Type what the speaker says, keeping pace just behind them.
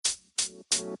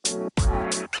Hey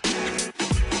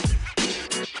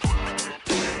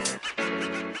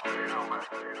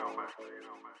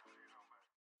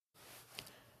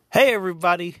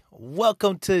everybody,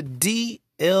 welcome to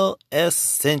DLS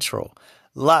Central.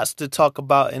 Lots to talk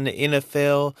about in the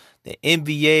NFL, the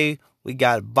NBA. We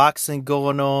got boxing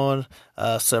going on.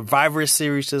 Survivor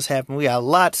Series just happened. We got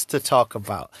lots to talk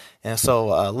about, and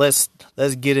so let's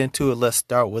get into it. Let's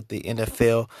start with the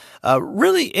NFL.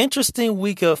 Really interesting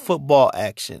week of football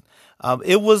action.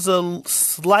 It was a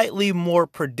slightly more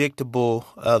predictable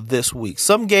this week.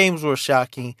 Some games were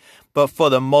shocking, but for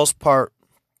the most part,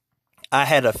 I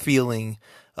had a feeling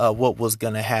what was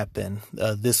going to happen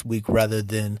this week rather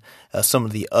than some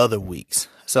of the other weeks.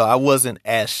 So I wasn't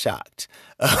as shocked.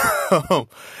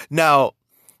 Now,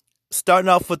 starting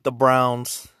off with the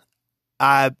Browns,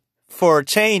 for a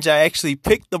change, I actually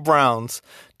picked the Browns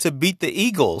to beat the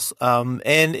Eagles. And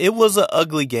it was an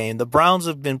ugly game. The Browns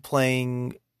have been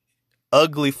playing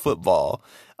ugly football,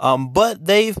 but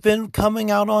they've been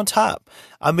coming out on top.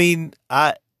 I mean,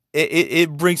 it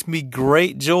brings me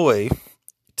great joy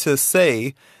to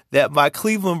say that my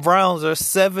Cleveland Browns are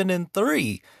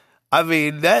 7-3. I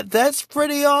mean, that's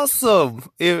pretty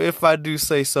awesome, if I do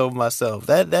say so myself.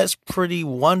 That's pretty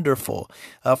wonderful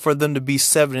for them to be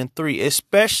 7-3,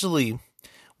 especially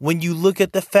when you look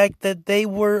at the fact that they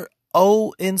were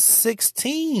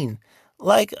 0-16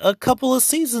 like a couple of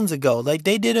seasons ago. Like,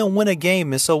 they didn't win a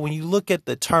game, and so when you look at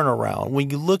the turnaround, when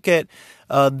you look at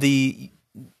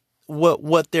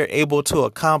what they're able to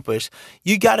accomplish,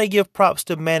 you got to give props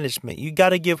to management. You got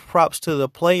to give props to the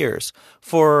players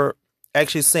for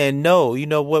actually saying, no, you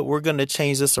know what, we're going to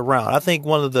change this around. I think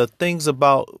one of the things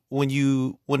about when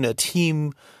a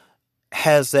team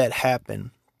has that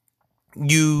happen,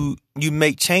 you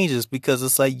make changes, because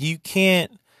it's like you can't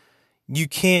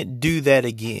do that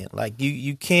again. Like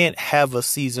you can't have a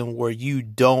season where you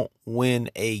don't win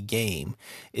a game.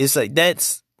 It's like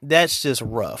that's just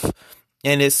rough.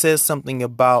 And it says something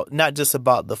about, not just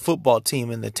about the football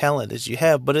team and the talent that you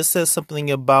have, but it says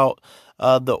something about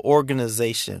the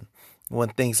organization when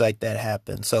things like that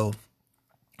happen. So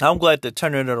I'm glad they're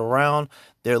turning it around.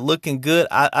 They're looking good.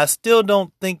 I still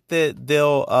don't think that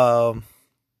they'll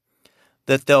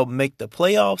make the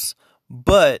playoffs,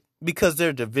 but because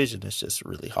their division is just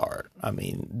really hard. I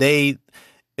mean,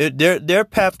 their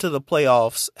path to the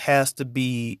playoffs has to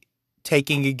be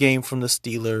taking a game from the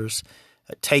Steelers,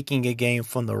 taking a game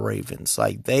from the Ravens.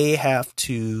 Like, they have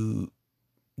to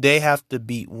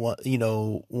beat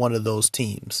one of those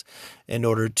teams in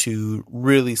order to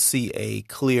really see a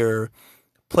clear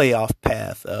playoff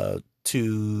path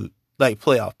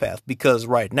because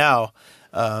right now,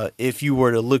 if you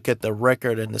were to look at the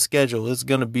record and the schedule, it's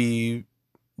going to be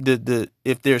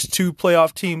if there's two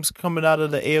playoff teams coming out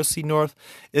of the AFC North,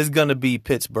 it's going to be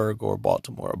Pittsburgh or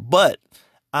Baltimore. But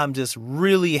I'm just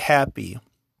really happy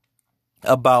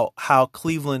about how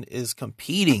Cleveland is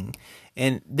competing,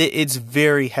 and it's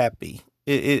very happy.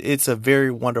 It's a very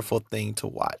wonderful thing to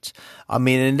watch. I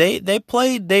mean, and they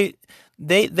played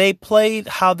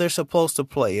how they're supposed to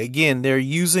play. Again, they're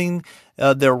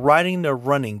riding their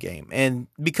running game, and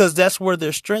because that's where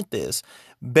their strength is.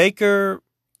 Baker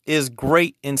is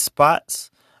great in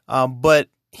spots, but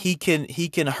he can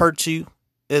hurt you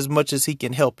as much as he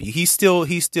can help you. He's still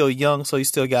young, so he's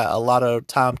still got a lot of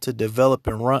time to develop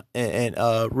and run and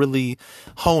really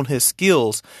hone his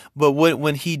skills. But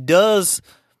when he does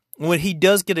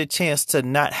get a chance to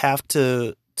not have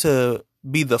to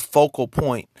be the focal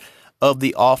point of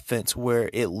the offense, where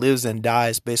it lives and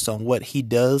dies based on what he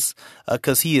does,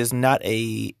 because he is not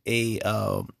a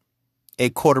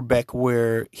quarterback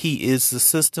where he is the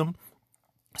system.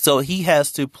 So he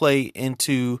has to play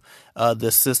into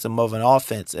the system of an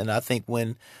offense. And I think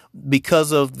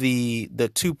because of the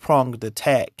two-pronged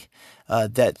attack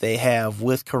that they have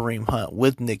with Kareem Hunt,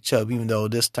 with Nick Chubb, even though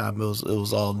this time it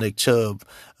was all Nick Chubb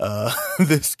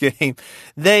this game,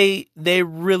 they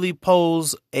really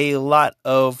pose a lot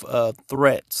of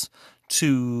threats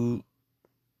to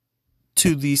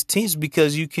these teams,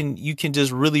 because you can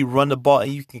just really run the ball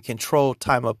and you can control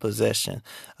time of possession,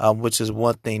 which is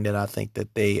one thing that I think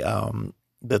that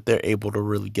they're able to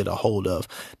really get a hold of.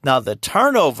 Now the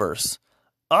turnovers,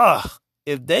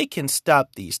 if they can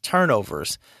stop these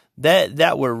turnovers,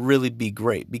 that would really be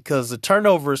great, because the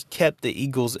turnovers kept the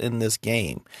Eagles in this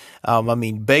game. I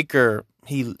mean, Baker,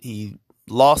 he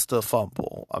lost a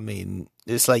fumble. I mean,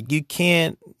 it's like you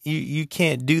can't do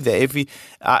that. If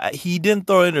he didn't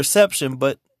throw an interception,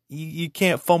 but you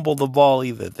can't fumble the ball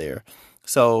either there.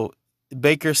 So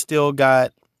Baker still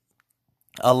got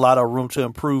a lot of room to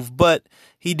improve, but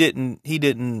he didn't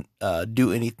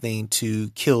do anything to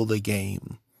kill the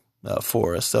game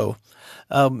for us. So,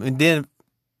 and then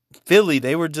Philly,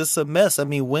 they were just a mess. I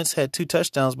mean, Wentz had 2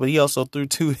 touchdowns, but he also threw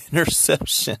 2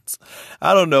 interceptions.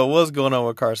 I don't know what's going on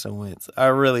with Carson Wentz. I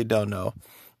really don't know.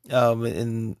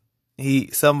 And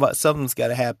something's got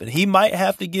to happen. He might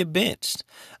have to get benched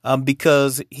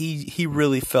because he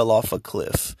really fell off a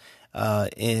cliff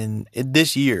in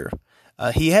this year.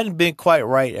 He hadn't been quite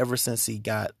right ever since he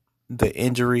got the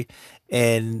injury,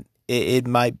 and it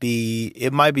might be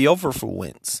over for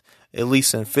Wentz, at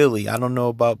least in Philly. I don't know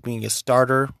about being a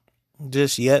starter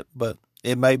just yet, but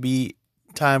it might be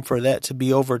time for that to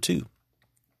be over too.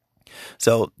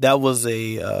 So that was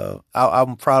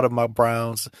I'm proud of my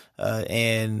Browns,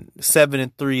 and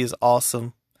 7-3 is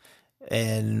awesome,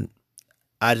 and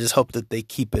I just hope that they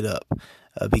keep it up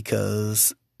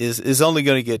because it's only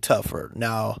going to get tougher.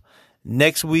 Now,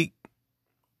 next week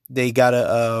they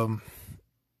gotta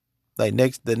the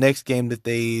next game that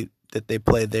they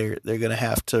play, they're gonna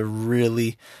have to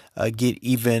really get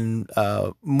even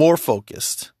more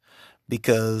focused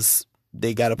because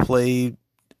they got to play.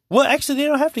 Well, actually, they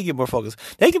don't have to get more focused.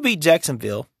 They can beat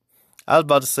Jacksonville. I was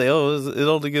about to say, it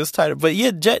only gets tighter, but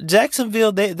yeah,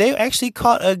 Jacksonville they actually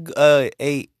caught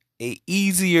a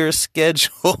easier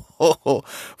schedule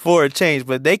for a change,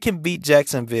 but they can beat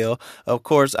Jacksonville. Of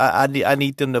course, I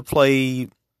need them to play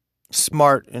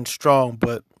smart and strong,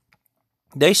 but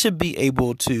they should be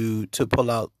able to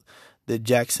pull out the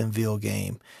Jacksonville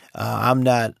game. I'm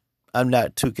not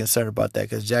too concerned about that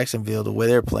because Jacksonville, the way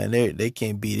they're playing, they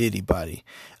can't beat anybody.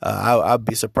 I'd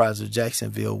be surprised if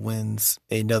Jacksonville wins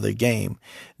another game.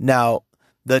 Now,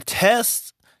 the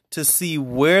test to see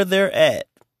where they're at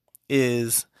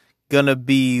is gonna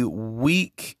be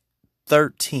week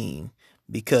 13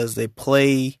 because they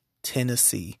play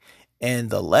Tennessee. And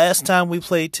the last time we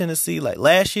played Tennessee, like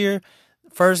last year,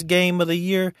 first game of the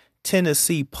year,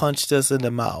 Tennessee punched us in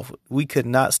the mouth. We could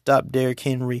not stop Derrick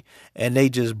Henry, and they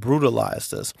just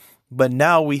brutalized us. But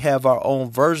now we have our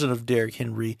own version of Derrick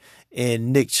Henry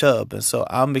in Nick Chubb, and so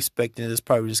I'm expecting it's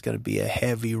probably just going to be a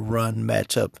heavy run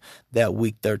matchup that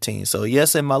week 13. So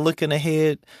yes, am I looking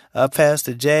ahead past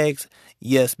the Jags?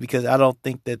 Yes, because I don't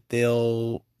think that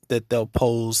they'll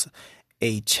pose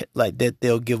that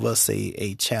they'll give us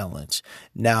a challenge.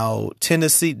 Now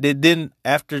Tennessee, then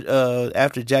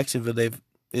after Jacksonville,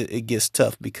 it gets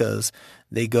tough because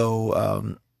they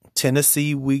go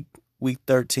Tennessee week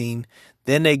 13,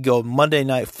 then they go Monday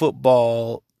Night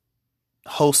Football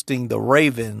hosting the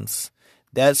Ravens.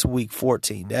 That's week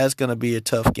 14. That's going to be a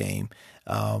tough game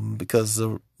because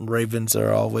the Ravens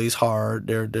are always hard.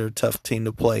 They're a tough team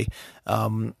to play.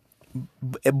 But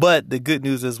the good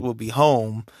news is we'll be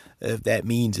home, if that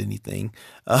means anything.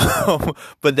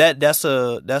 But that's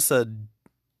a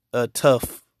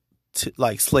tough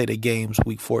slate of games.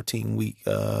 Week 14, week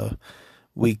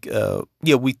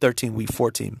 13, week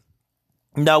 14.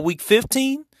 Now week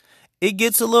 15, it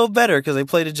gets a little better because they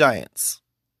play the Giants,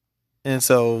 and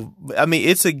so I mean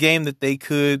it's a game that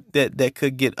that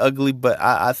could get ugly, but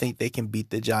I think they can beat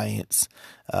the Giants.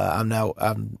 I'm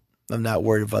not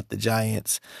worried about the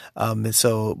Giants.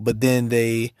 But then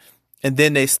they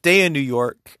stay in New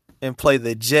York and play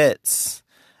the Jets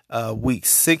week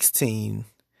 16,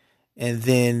 and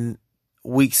then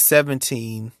week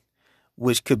 17,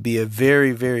 which could be a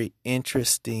very, very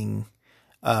interesting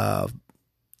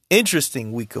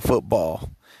week of football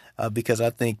because I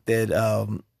think that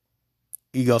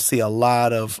you're gonna see a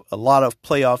lot of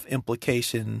playoff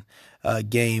implication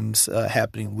games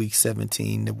happening week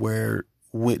 17 where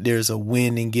there's a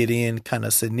win and get in kind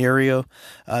of scenario,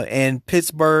 and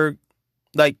Pittsburgh,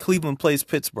 like Cleveland plays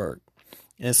Pittsburgh,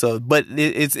 and so but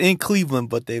it's in Cleveland,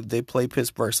 but they play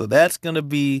Pittsburgh, so that's gonna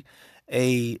be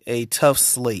a tough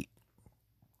slate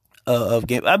of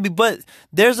game. I mean, but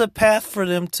there's a path for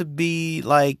them to be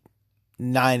like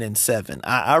 9-7.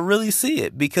 I really see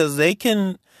it because they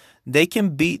can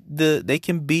beat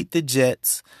the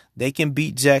Jets, they can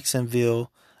beat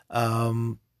Jacksonville.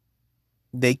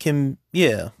 They can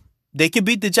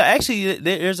beat the Giants. Actually,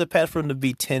 there's a path for them to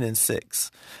be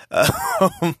 10-6.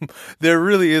 There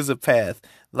really is a path,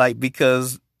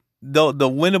 because the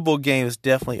winnable games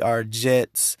definitely are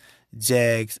Jets,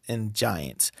 Jags, and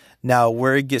Giants. Now,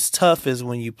 where it gets tough is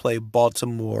when you play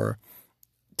Baltimore,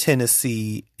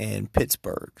 Tennessee, and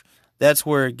Pittsburgh. That's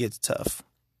where it gets tough.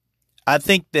 I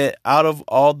think that out of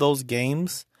all those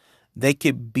games, they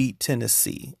could beat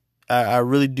Tennessee. I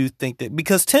really do think that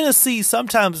because Tennessee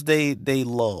sometimes they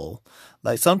lull.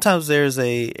 Like sometimes there's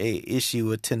a issue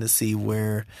with Tennessee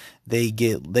where they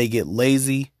get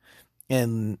lazy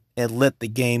and let the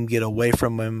game get away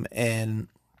from them, and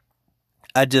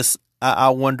I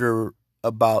wonder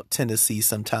about Tennessee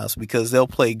sometimes because they'll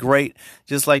play great,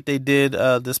 just like they did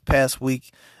this past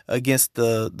week against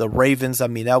the Ravens. I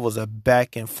mean, that was a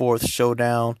back and forth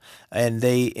showdown, and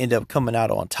they end up coming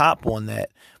out on top on that.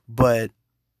 But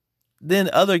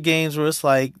then other games where it's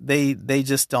like they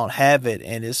just don't have it,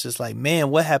 and it's just like,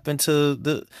 man, what happened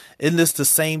to isn't this the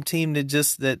same team that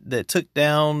just that took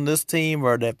down this team,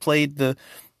 or that played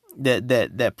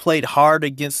that played hard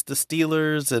against the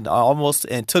Steelers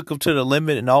and took them to the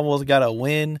limit and almost got a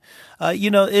win?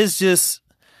 It's just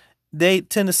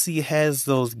Tennessee has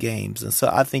those games, and so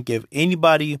I think if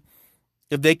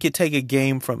they could take a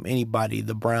game from anybody,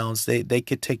 the Browns, they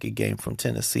could take a game from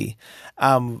Tennessee.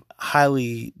 I'm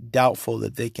highly doubtful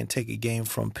that they can take a game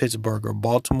from Pittsburgh or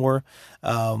Baltimore.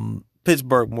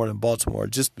 Pittsburgh more than Baltimore,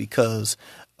 just because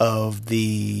of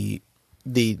the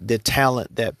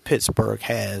talent that Pittsburgh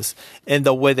has and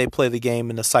the way they play the game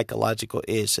and the psychological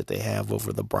edge that they have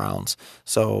over the Browns.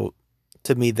 So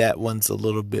to me, that one's a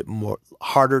little bit more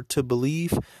harder to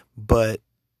believe, but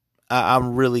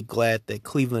I'm really glad that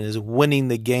Cleveland is winning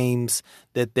the games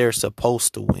that they're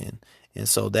supposed to win. And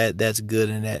so that's good,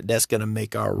 and that's going to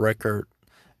make our record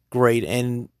great.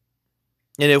 And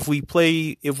if we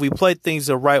play things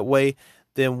the right way,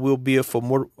 then we'll be a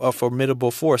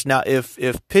formidable force. Now, if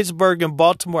Pittsburgh and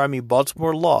Baltimore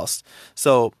lost.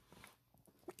 So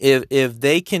if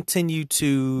they continue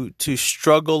to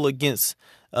struggle against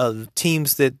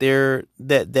teams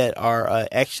that are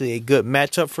actually a good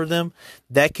matchup for them,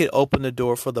 that could open the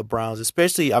door for the Browns.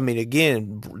 Especially,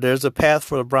 again, there's a path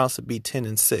for the Browns to be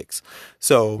 10-6.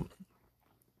 So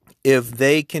if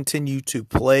they continue to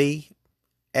play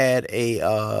at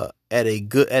a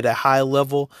high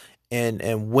level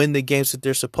and win the games that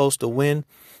they're supposed to win,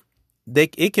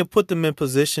 it can put them in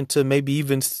position to maybe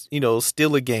even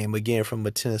steal a game again from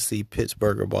a Tennessee,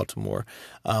 Pittsburgh, or Baltimore.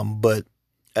 But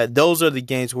those are the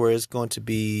games where it's going to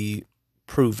be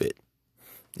prove it,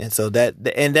 and so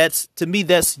that's to me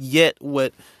that's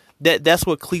what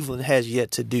Cleveland has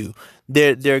yet to do.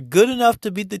 They're good enough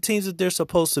to beat the teams that they're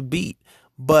supposed to beat,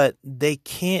 but they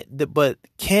can't. But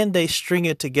can they string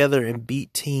it together and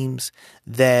beat teams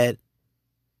that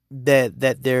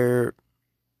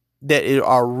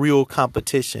are real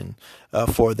competition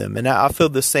for them? And I feel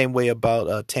the same way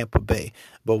about Tampa Bay,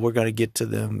 but we're going to get to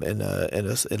them in a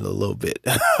little bit.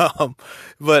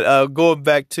 But going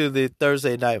back to the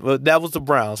Thursday night, well, that was the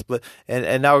Browns,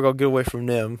 and now we're going to get away from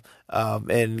them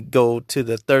and go to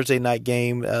the Thursday night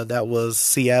game. That was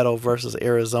Seattle versus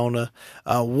Arizona.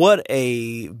 What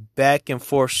a back and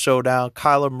forth showdown!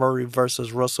 Kyler Murray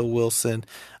versus Russell Wilson.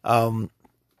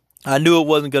 I knew it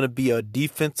wasn't going to be a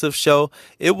defensive show.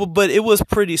 But it was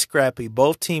pretty scrappy.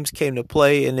 Both teams came to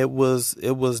play, and it was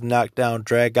knock down,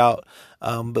 drag out.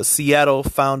 But Seattle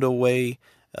found a way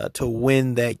to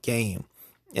win that game,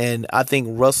 and I think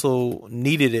Russell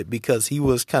needed it because he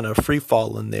was kind of free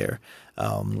falling there.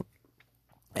 And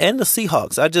the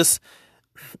Seahawks, I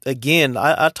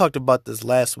talked about this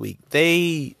last week.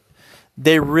 They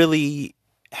really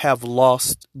have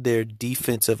lost their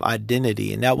defensive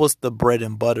identity, and that was the bread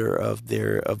and butter of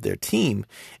their team,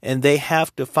 and they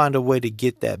have to find a way to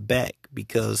get that back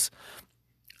because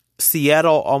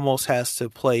Seattle almost has to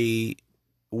play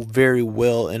very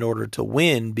well in order to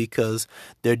win because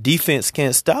their defense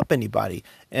can't stop anybody,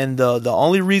 and the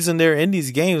only reason they're in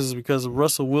these games is because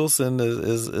Russell Wilson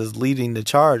is leading the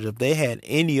charge. If they had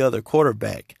any other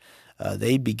quarterback,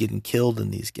 they'd be getting killed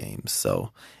in these games.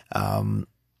 So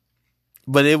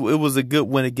but it was a good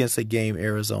win against a game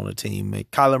Arizona team. And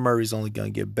Kyler Murray's only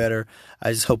going to get better.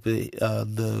 I just hope that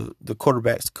the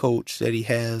quarterback's coach that he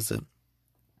has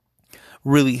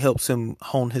really helps him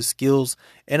hone his skills.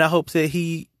 And I hope that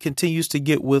he continues to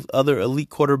get with other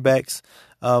elite quarterbacks,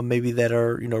 maybe that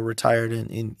are retired,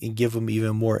 and give him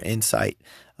even more insight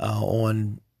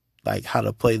on like how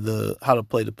to play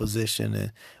the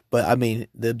position. But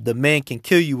the man can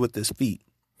kill you with his feet.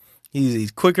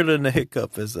 He's quicker than a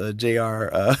hiccup, as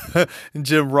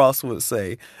Jim Ross would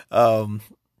say.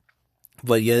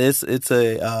 But yeah, it's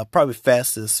a probably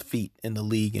fastest feet in the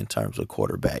league in terms of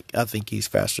quarterback. I think he's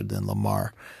faster than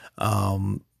Lamar.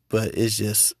 But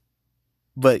it's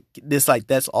like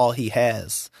that's all he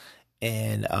has.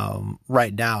 And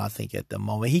right now, I think at the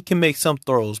moment he can make some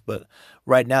throws, but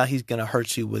right now he's gonna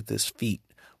hurt you with his feet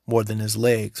more than his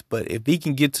legs. But if he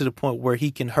can get to the point where he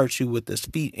can hurt you with his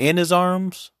feet and his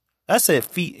arms. I said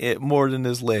feet more than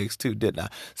his legs too, didn't I?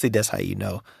 See, that's how you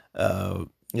know.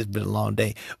 It's been a long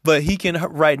day. But he can,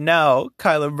 right now,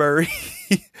 Kyler Murray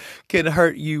can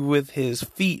hurt you with his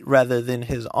feet rather than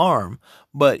his arm.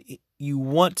 But you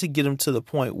want to get him to the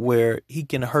point where he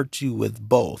can hurt you with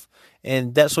both.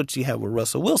 And that's what you have with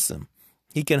Russell Wilson.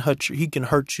 He can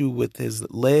hurt you with his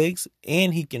legs,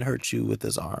 and he can hurt you with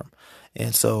his arm.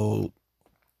 And so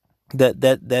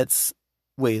that's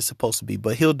way it's supposed to be.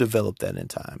 But he'll develop that in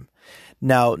time.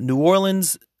 Now, New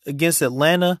Orleans against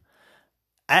Atlanta.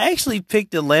 I actually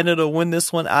picked Atlanta to win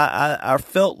this one. I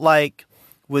felt like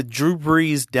with Drew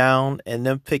Brees down and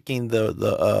them picking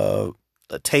the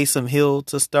Taysom Hill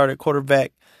to start at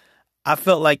quarterback, I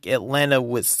felt like Atlanta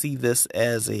would see this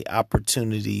as a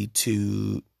opportunity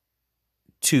to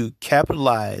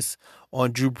capitalize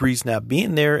on Drew Brees not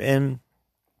being there and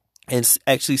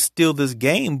actually steal this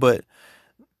game, but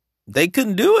they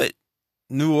couldn't do it.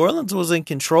 New Orleans was in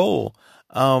control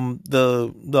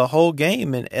the whole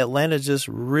game, and Atlanta just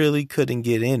really couldn't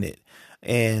get in it.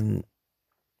 And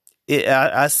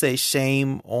I say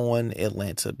shame on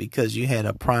Atlanta because you had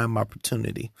a prime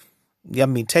opportunity. I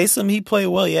mean, Taysom, he played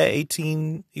well. Yeah,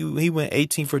 18. He went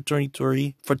 18 for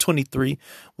 23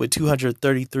 with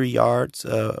 233 yards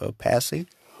passing.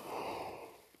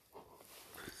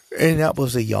 And that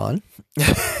was a yawn.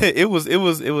 It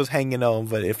was hanging on,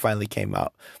 but it finally came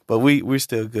out. But we're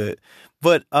still good.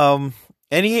 But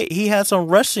and he had some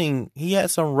rushing. He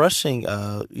had some rushing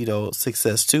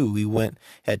success too. He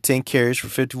had 10 carries for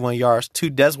 51 yards.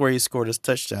 That's where he scored his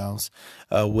touchdowns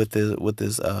with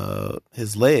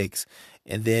his legs.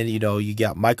 And then you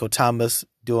got Michael Thomas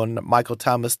doing Michael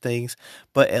Thomas things.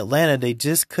 But Atlanta, they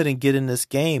just couldn't get in this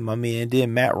game. I mean, and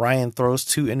then Matt Ryan throws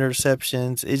 2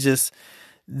 interceptions. It just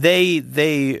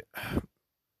they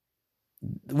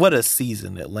what a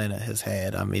season Atlanta has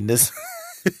had. I mean, this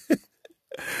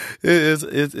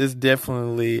it's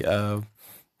definitely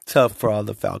tough for all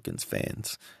the Falcons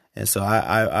fans, and so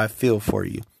I feel for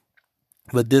you.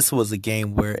 But this was a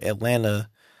game where Atlanta,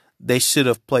 they should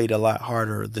have played a lot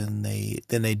harder than they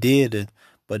did,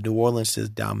 but New Orleans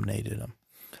just dominated them.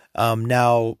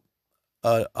 Now,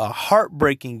 a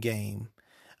heartbreaking game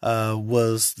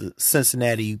was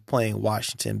Cincinnati playing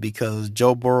Washington because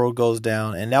Joe Burrow goes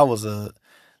down, and that was a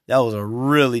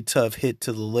really tough hit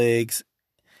to the legs.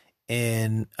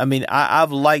 And I mean,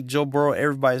 I've liked Joe Burrow.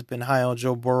 Everybody's been high on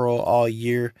Joe Burrow all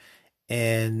year,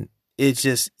 and it's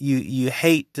just you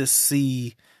hate to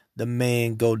see the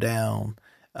man go down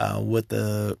on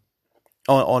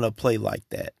a play like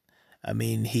that. I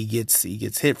mean, he gets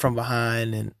hit from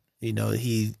behind, and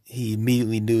he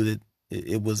immediately knew that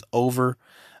it was over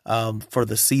for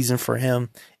the season for him,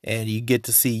 and you get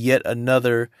to see yet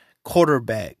another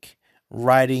quarterback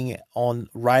riding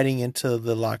into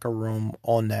the locker room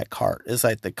on that cart. It's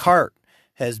like the cart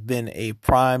has been a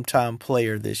primetime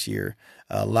player this year.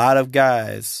 A lot of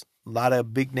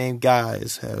big name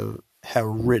guys have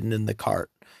ridden in the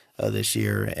cart this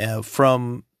year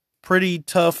from pretty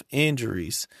tough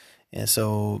injuries. And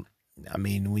so, I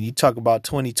mean, when you talk about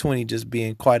 2020 just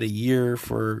being quite a year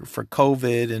for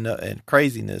COVID and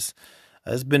craziness,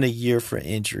 it's been a year for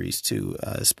injuries too,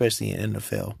 especially in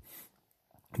NFL.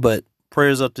 But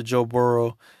prayers up to Joe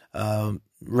Burrow.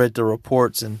 Read the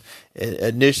reports, and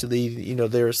initially,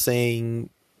 they were saying,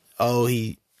 "Oh,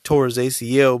 he tore his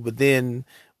ACL," but then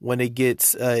when it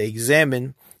gets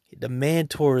examined, the man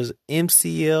tore his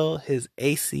MCL, his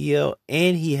ACL,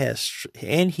 and he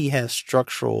has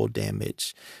structural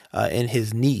damage in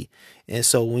his knee. And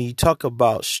so, when you talk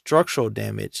about structural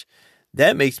damage,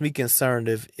 that makes me concerned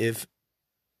if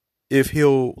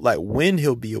he'll when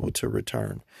he'll be able to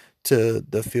return to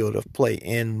the field of play,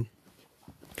 and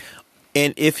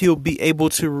if he'll be able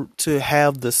to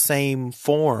have the same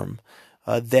form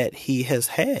that he has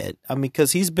had. I mean,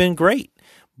 because he's been great,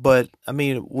 but I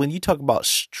mean, when you talk about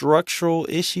structural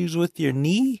issues with your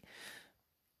knee,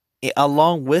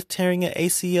 along with tearing an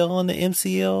ACL and the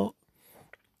MCL,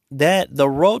 that the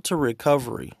road to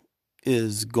recovery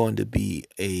is going to be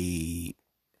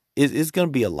it's going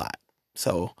to be a lot.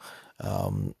 So,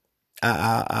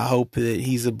 I hope that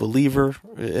he's a believer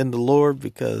in the Lord,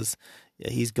 because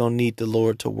he's going to need the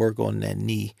Lord to work on that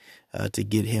knee to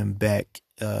get him back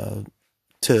to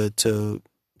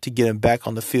get him back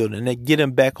on the field and then get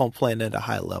him back on playing at a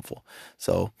high level.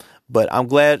 So, but I'm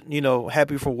glad,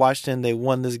 happy for Washington. They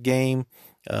won this game.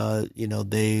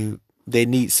 They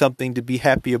need something to be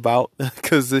happy about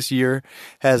because this year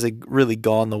hasn't really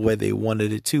gone the way they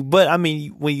wanted it to. But I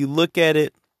mean, when you look at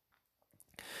it,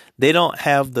 they don't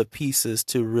have the pieces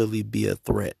to really be a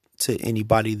threat to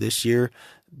anybody this year,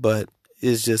 but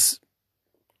it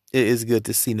is good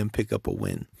to see them pick up a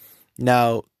win.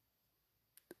 Now,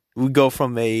 we go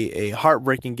from a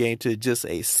heartbreaking game to just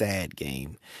a sad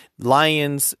game.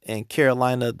 Lions and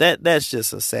Carolina, that's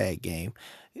just a sad game.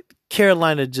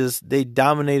 Carolina they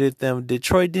dominated them.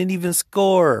 Detroit didn't even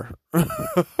score.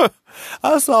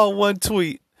 I saw one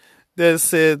tweet that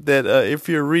said that if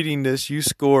you're reading this, you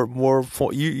scored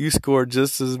you scored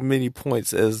just as many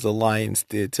points as the Lions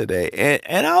did today,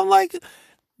 and I'm like,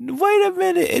 wait a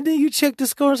minute, and then you check the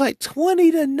score, it's like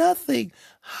 20-0.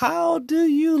 How do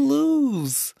you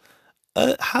lose?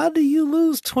 How do you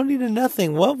lose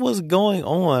 20-0? What was going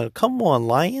on? Come on,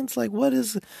 Lions! Like, what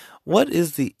is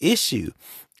the issue?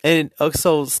 And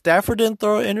so Stafford didn't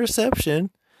throw an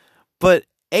interception, but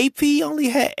AP only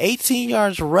had 18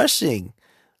 yards rushing.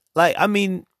 Like, I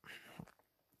mean,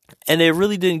 and they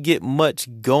really didn't get much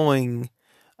going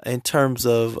in terms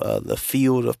of the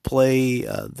field of play.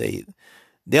 They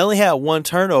only had one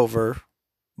turnover,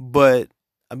 but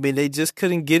I mean, they just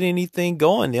couldn't get anything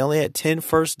going. They only had 10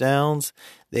 first downs.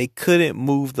 They couldn't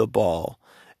move the ball.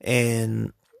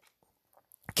 And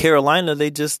Carolina,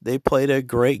 they played a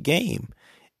great game.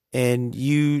 And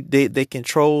they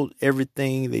controlled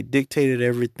everything. They dictated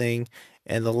everything.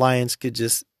 And the Lions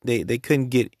they couldn't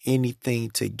get anything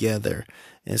together.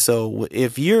 And so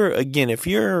if you're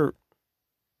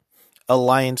a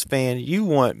Lions fan, you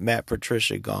want Matt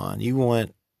Patricia gone. You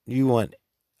want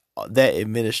that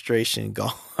administration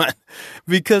gone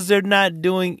because they're not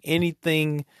doing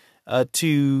anything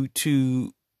to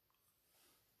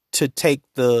take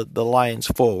the Lions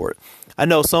forward. I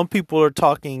know some people are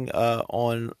talking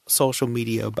on social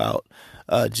media about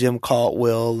Jim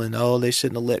Caldwell and they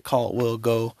shouldn't have let Caldwell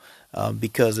go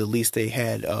because at least they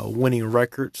had winning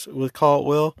records with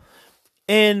Caldwell.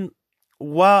 And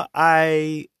while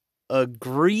I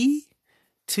agree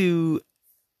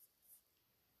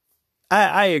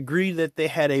I agree that they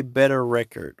had a better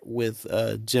record with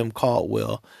Jim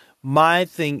Caldwell. My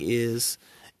thing is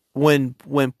when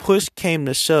push came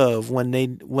to shove, when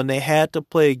they had to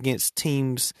play against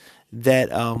teams that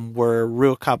were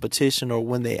real competition, or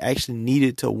when they actually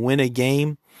needed to win a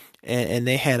game, and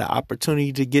they had an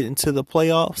opportunity to get into the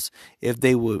playoffs, if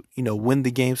they would win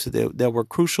the games that were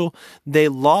crucial, they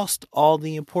lost all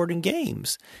the important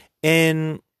games,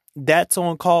 and that's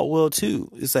on Caldwell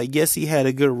too. It's like, yes, he had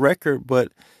a good record,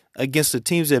 but against the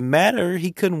teams that matter,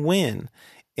 he couldn't win.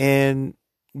 And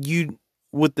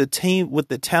with the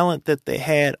talent that they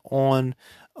had on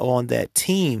that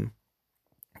team,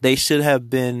 they should have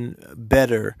been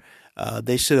better.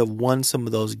 They should have won some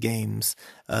of those games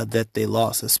that they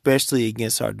lost, especially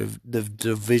against our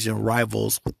division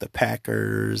rivals with the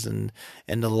Packers and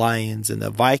the Lions and the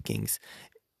Vikings.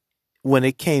 When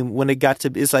it got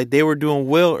to, it's like they were doing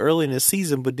well early in the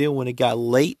season, but then when it got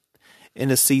late in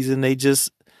the season,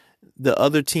 the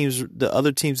other teams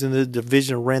in the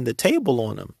division ran the table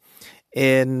on them.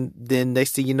 And then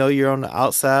next thing you know, you're on the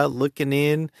outside looking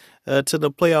in to the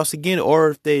playoffs again. Or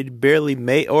if they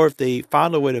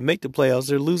found a way to make the playoffs,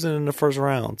 they're losing in the first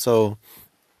round. So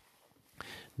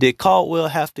did Caldwell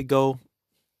have to go?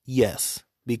 Yes,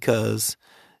 because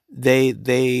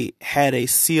they had a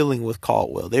ceiling with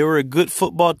Caldwell. They were a good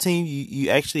football team. You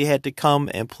actually had to come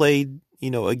and play,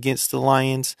 against the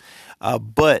Lions.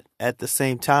 But at the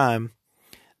same time,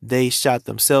 they shot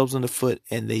themselves in the foot,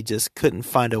 and they just couldn't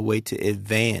find a way to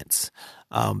advance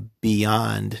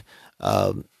beyond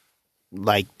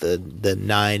like the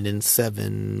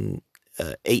 9-7,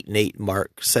 8-8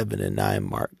 mark, 7-9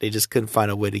 mark. They just couldn't find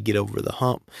a way to get over the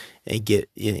hump and get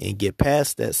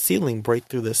past that ceiling, break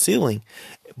through the ceiling.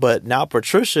 But now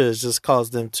Patricia has just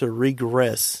caused them to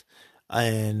regress,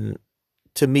 and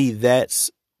to me,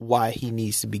 that's why he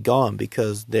needs to be gone,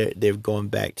 because they're going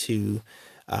back to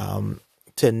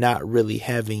not really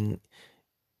having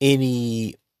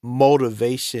any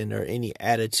motivation or any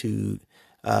attitude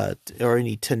or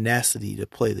any tenacity to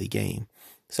play the game.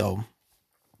 So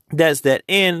that's that.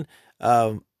 And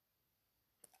I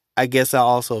guess I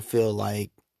also feel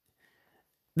like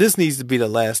this needs to be the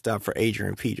last stop for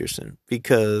Adrian Peterson,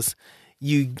 because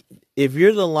if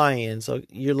you're the Lions,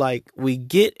 you're like, we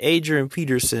get Adrian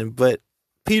Peterson, but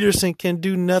Peterson can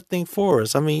do nothing for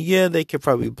us. I mean, yeah, they could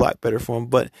probably block better for him,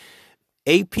 but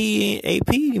AP ain't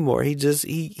AP anymore.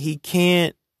 He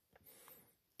can't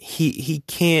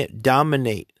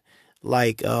dominate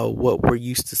like what we're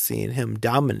used to seeing him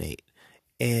dominate.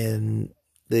 And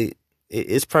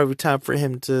it's probably time for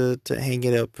him to hang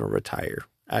it up and retire.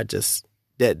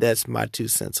 That's my 2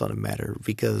 cents on the matter,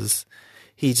 because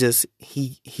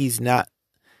he's not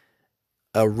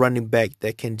a running back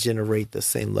that can generate the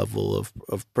same level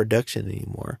of production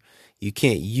anymore. You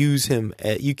can't use him.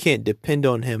 You can't depend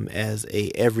on him as a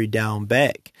every down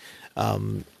back.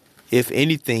 If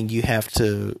anything, you have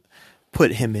to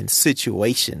put him in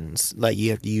situations, like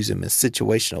you have to use him in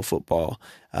situational football.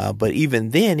 But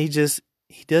even then, he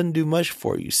doesn't do much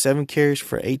for you. 7 carries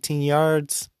for 18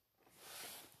 yards.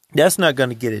 That's not going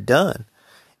to get it done.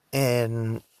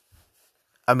 And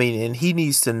I mean, and he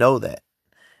needs to know that.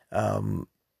 I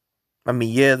mean,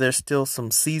 yeah, there's still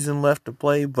some season left to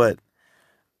play, but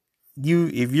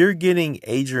if you're getting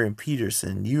Adrian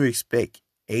Peterson, you expect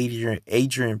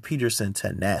Adrian Peterson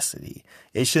tenacity.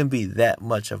 It shouldn't be that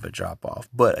much of a drop off.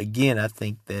 But again, I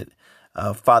think that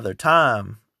Father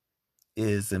Time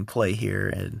is in play here,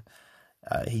 and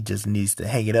he just needs to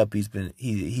hang it up. He's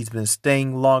been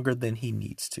staying longer than he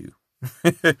needs to,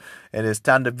 and it's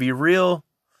time to be real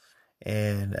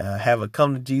and have a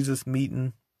come to Jesus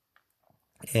meeting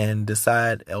and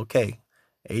decide, okay,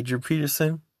 Adrian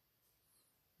Peterson,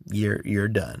 you're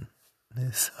done.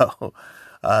 So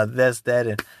that's that,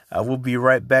 and we'll be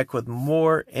right back with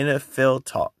more NFL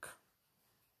talk.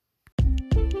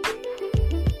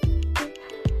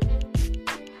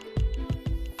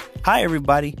 Hi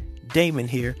everybody, Damon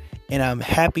here, and I'm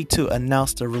happy to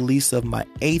announce the release of my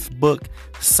 8th book,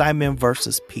 Simon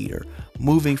vs. Peter,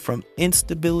 moving from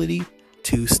instability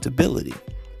to stability.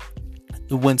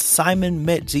 When Simon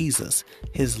met Jesus,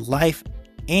 his life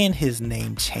and his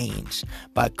name changed.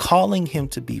 By calling him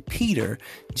to be Peter,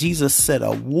 Jesus set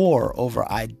a war over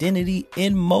identity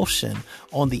in motion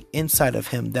on the inside of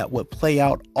him that would play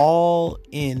out all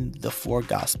in the 4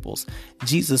 Gospels.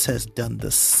 Jesus has done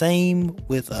the same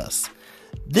with us.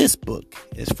 This book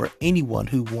is for anyone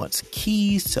who wants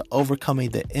keys to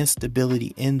overcoming the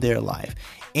instability in their life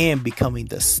and becoming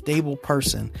the stable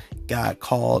person God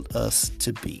called us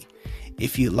to be.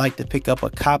 If you'd like to pick up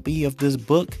a copy of this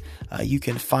book, you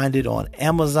can find it on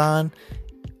Amazon,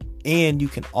 and you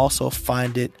can also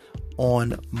find it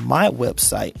on my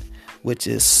website, which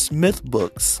is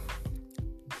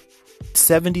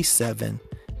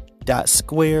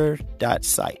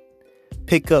smithbooks77.square.site.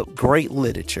 Pick up great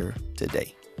literature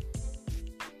today.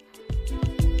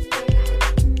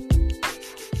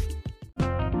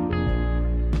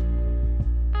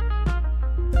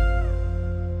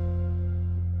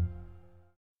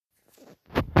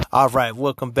 All right,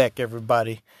 welcome back,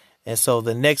 everybody. And so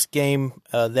the next game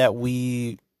that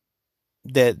was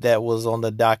on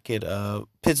the docket,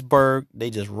 Pittsburgh,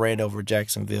 they just ran over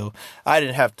Jacksonville. I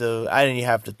didn't even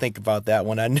have to think about that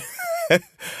one.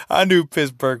 I knew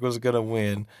Pittsburgh was gonna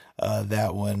win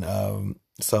that one.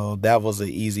 So that was an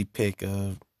easy pick.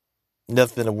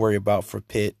 Nothing to worry about for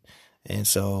Pitt. And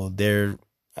so they're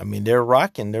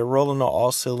rocking. They're rolling on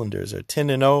all cylinders. They're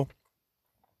 10-0,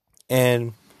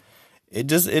 and it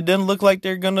doesn't look like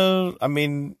they're gonna. I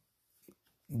mean,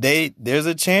 there's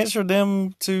a chance for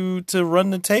them to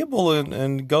run the table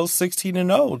and go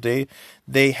 16-0.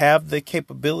 They have the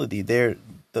capability. They're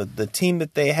the team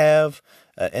that they have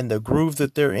and the groove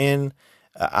that they're in.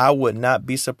 I would not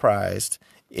be surprised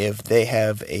if they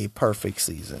have a perfect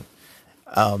season.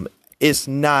 It's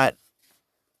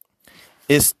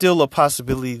still a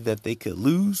possibility that they could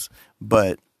lose,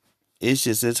 but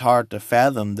it's hard to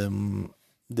fathom them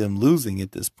losing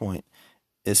at this point,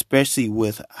 especially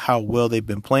with how well they've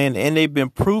been playing, and they've been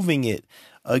proving it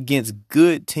against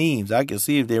good teams. I can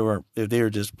see if they were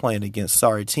just playing against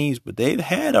sorry teams, but they've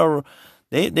had a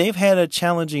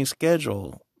challenging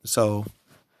schedule. So,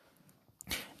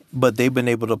 but they've been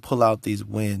able to pull out these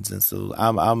wins, and so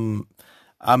I'm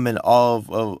in awe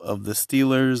of the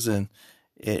Steelers and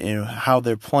how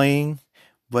they're playing.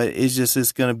 But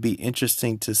it's going to be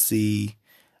interesting to see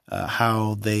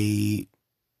how they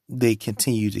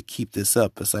continue to keep this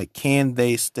up. It's like, can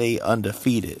they stay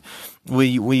undefeated? When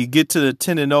you get to the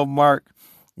 10-0 mark,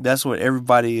 that's what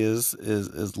everybody is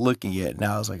looking at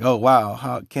now. It's like, oh wow,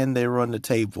 how can they run the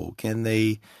table? Can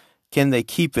they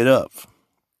keep it up?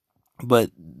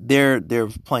 But they're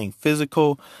playing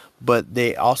physical, but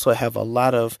they also have a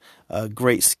lot of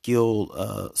great skilled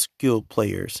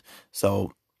players.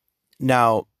 So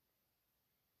now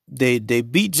they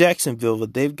beat Jacksonville,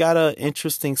 but they've got an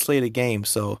interesting slate of games.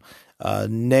 So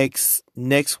next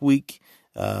week,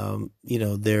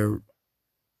 they're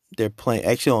playing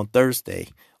actually on Thursday,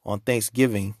 on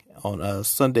Thanksgiving, on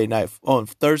Thursday night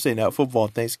football on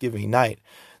Thanksgiving night.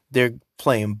 They're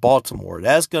playing Baltimore.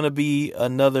 That's going to be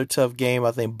another tough game.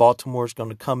 I think Baltimore's going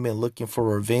to come in looking for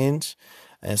revenge,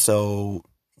 and so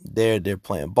they're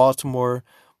playing Baltimore.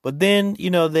 But then,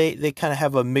 they kind of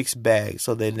have a mixed bag.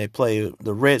 So then they play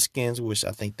the Redskins, which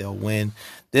I think they'll win.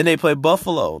 Then they play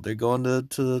Buffalo. They're going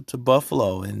to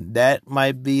Buffalo, and that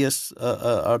might be a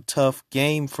tough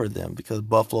game for them because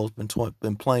Buffalo's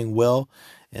been playing well,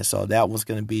 and so that was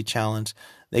going to be a challenge.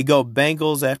 They go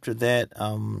Bengals after that.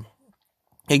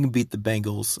 They can beat the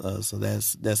Bengals, so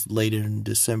that's later in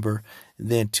December. And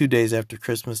then 2 days after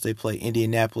Christmas, they play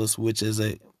Indianapolis, which is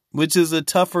a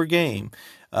tougher game.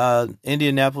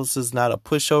 Indianapolis is not a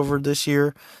pushover this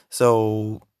year,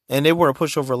 and they weren't a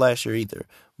pushover last year either.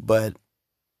 But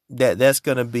that's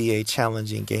going to be a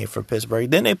challenging game for Pittsburgh.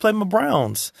 Then they play my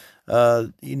Browns,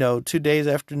 2 days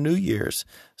after New Year's.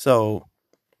 So,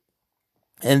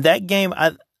 in that game,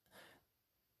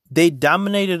 they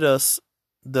dominated us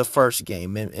the first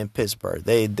game in Pittsburgh.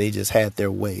 They just had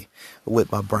their way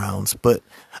with my Browns, but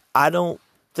I don't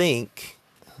think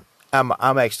I'm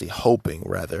actually hoping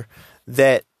rather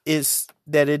that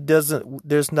it doesn't.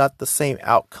 There's not the same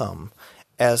outcome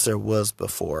as there was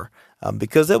before,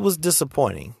 because it was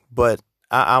disappointing. But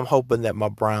I'm hoping that my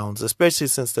Browns, especially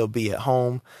since they'll be at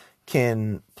home,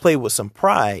 can play with some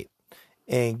pride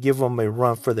and give them a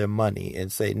run for their money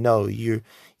and say, no, you're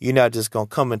not just gonna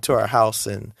come into our house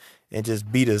and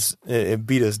just beat us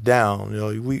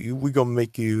down. We gonna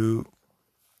make you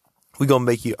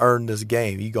earn this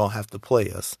game. You're gonna have to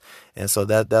play us. And so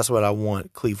that's what I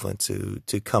want Cleveland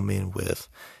to come in with.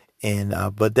 And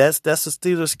but that's the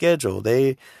Steelers schedule.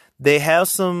 They have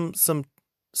some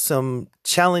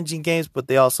challenging games, but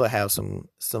they also have some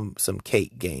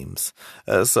cake games.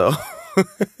 So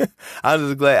I'm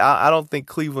just glad. I don't think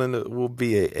Cleveland will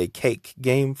be a cake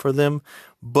game for them,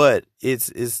 but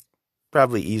it's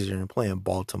probably easier than playing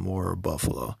Baltimore or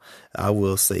Buffalo. I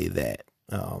will say that.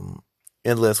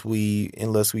 Unless we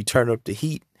turn up the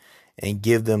heat and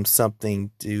give them something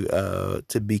to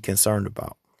be concerned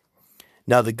about.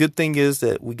 Now the good thing is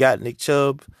that we got Nick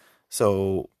Chubb,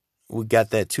 so we got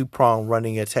that 2-prong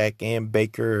running attack, and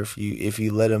Baker. If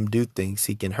you let him do things,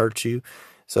 he can hurt you.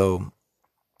 So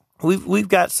we've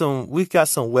got some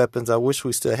weapons. I wish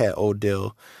we still had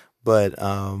Odell, but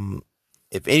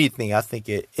if anything, I think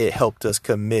it helped us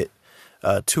commit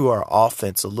to our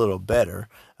offense a little better,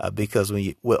 because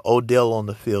with Odell on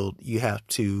the field, you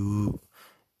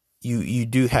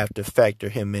do have to factor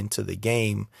him into the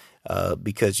game,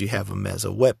 because you have him as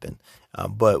a weapon.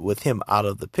 But with him out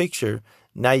of the picture,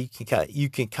 now you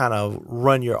can kind of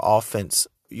run your offense,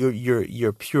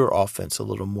 your pure offense a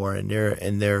little more, and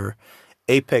their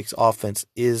apex offense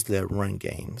is their run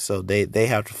game. So they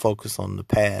have to focus on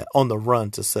the run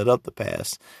to set up the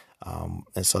pass.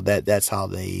 And so that's how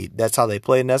they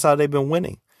play, and that's how they've been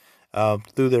winning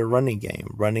through their running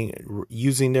game,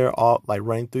 using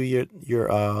running through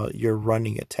your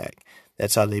running attack.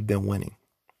 That's how they've been winning.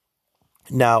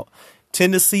 Now,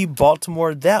 Tennessee,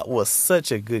 Baltimore, that was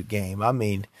such a good game. I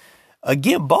mean,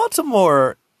 again,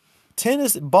 Baltimore,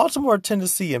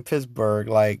 Tennessee, and Pittsburgh,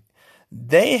 like,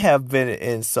 they have been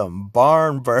in some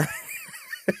barn burn.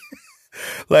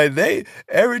 Like,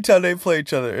 every time they play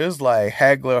each other, it's like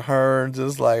Hagler Hearns,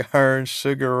 it's like Hearns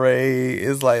Sugar Ray,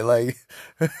 it's like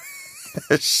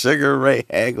Sugar Ray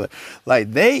Hagler.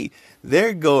 Like,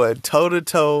 they're going toe to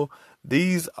toe.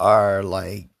 These are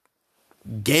like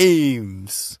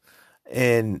games,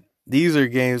 and these are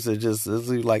games that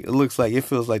it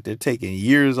feels like they're taking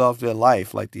years off their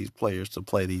life, like these players, to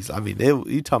play these. I mean,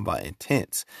 you talking about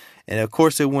intense, and of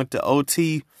course it went to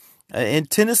OT. And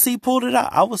Tennessee pulled it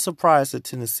out. I was surprised that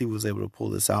Tennessee was able to pull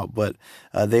this out, but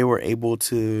they were able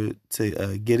to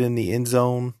get in the end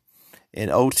zone in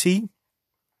OT.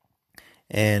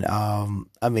 And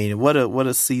I mean, what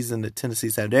a season that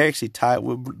Tennessee's had. They're actually tied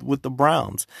with the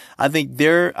Browns. I think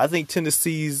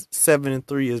Tennessee's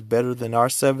 7-3 is better than our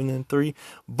 7-3.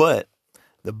 But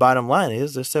the bottom line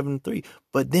is they're 7-3.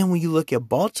 But then when you look at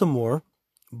Baltimore's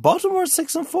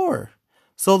 6-4.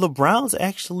 So the Browns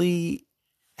actually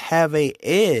have a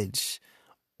edge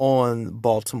on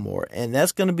Baltimore, and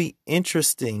that's going to be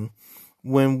interesting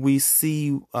when we see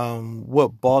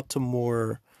what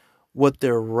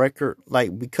their record,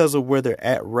 like, because of where they're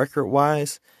at record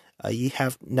wise. We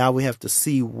have to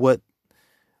see what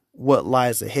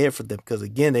lies ahead for them, because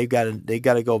again they got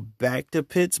to go back to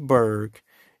Pittsburgh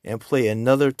and play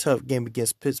another tough game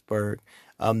against Pittsburgh.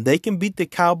 They can beat the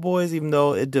Cowboys, even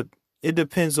though it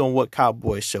depends on what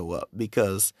Cowboys show up,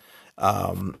 because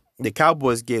the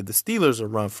Cowboys gave the Steelers a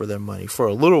run for their money for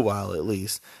a little while at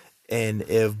least. And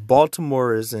if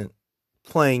Baltimore isn't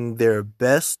playing their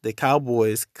best, the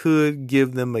Cowboys could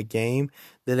give them a game.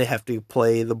 Then they have to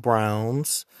play the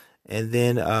Browns, and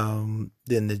then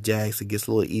the Jags. It gets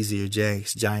a little easier.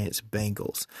 Jags, Giants,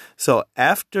 Bengals. So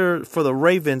for the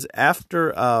Ravens,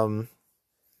 after the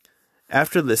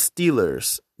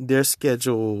Steelers, their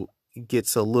schedule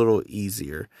gets a little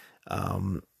easier.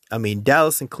 I mean,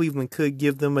 Dallas and Cleveland could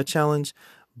give them a challenge,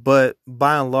 but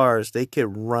by and large, they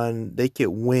could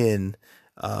win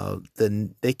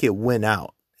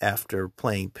out after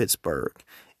playing Pittsburgh.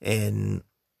 And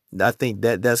I think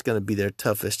that's going to be their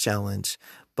toughest challenge.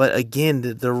 But again,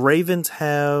 the Ravens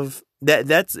have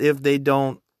that's if they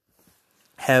don't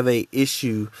have a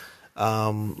issue,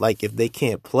 like if they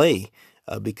can't play,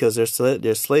 because they're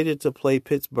slated to play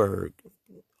Pittsburgh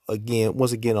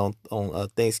once again on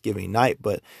Thanksgiving night,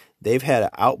 but they've had an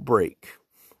outbreak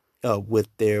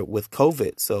with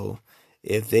COVID. So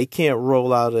if they can't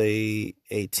roll out a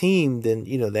team, then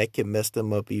that can mess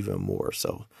them up even more.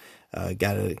 So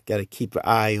gotta keep an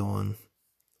eye on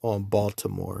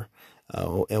Baltimore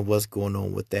and what's going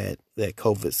on with that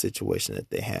COVID situation that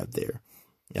they have there.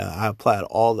 I applaud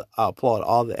all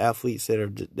the athletes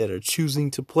that are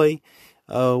choosing to play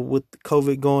with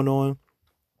COVID going on,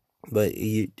 but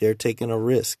they're taking a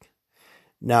risk.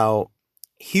 Now,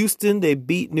 Houston, they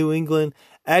beat New England.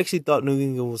 I actually thought New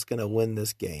England was going to win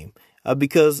this game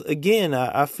because, again,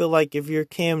 I feel like if you're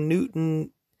Cam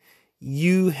Newton,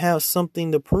 you have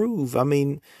something to prove. I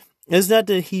mean, it's not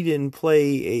that he didn't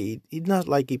play he's not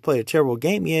like he played a terrible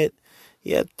game yet.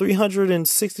 He had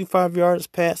 365 yards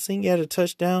passing. He had a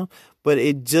touchdown, but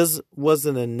it just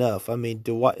wasn't enough. I mean,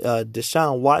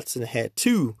 Deshaun Watson had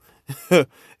two and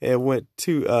went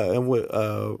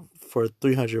for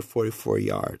 344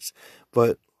 yards.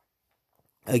 But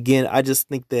again, I just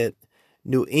think that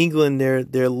New England,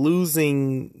 they're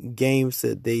losing games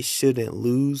that they shouldn't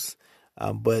lose.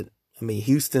 But I mean,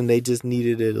 Houston, they just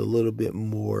needed it a little bit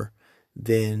more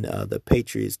than the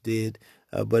Patriots did.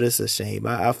 But it's a shame.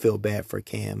 I feel bad for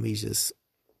Cam.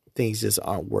 Things just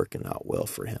aren't working out well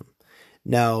for him.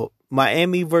 Now,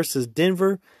 Miami versus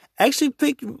Denver. I actually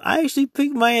picked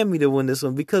Miami to win this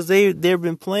one because they've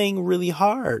been playing really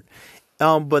hard.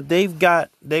 But they've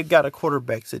got a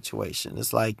quarterback situation.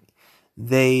 It's like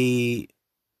they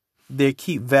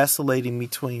keep vacillating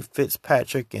between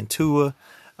Fitzpatrick and Tua.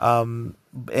 And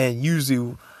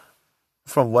usually,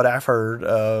 from what I've heard,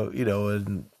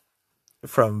 and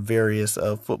from various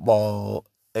football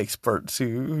experts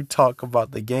who talk about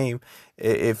the game,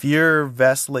 if you're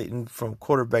vacillating from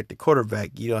quarterback to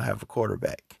quarterback, you don't have a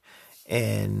quarterback,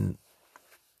 and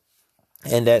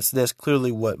that's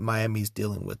clearly what Miami's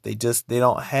dealing with. They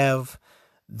don't have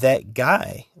that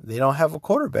guy. They don't have a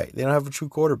quarterback. They don't have a true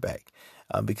quarterback,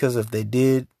 because if they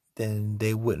did, then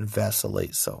they wouldn't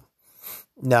vacillate. So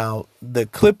now the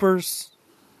Clippers.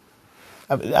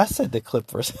 I said the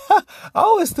Clippers. I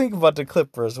always think about the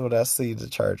Clippers when I see the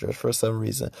Chargers for some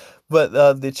reason. But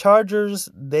the Chargers,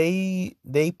 they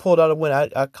pulled out a win.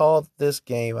 I called this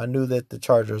game. I knew that the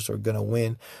Chargers were going to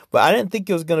win. But I didn't think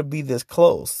it was going to be this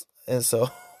close. And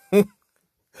so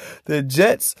the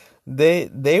Jets,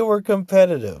 they were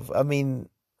competitive. I mean,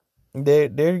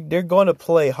 they're going to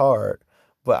play hard.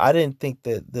 But I didn't think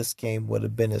that this game would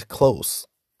have been as close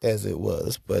as it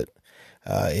was. But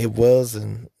it was,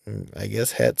 and I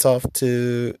guess hats off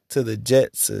to the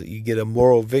Jets. You get a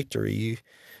moral victory. You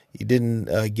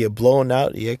didn't get blown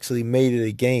out. You actually made it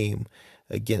a game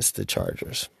against the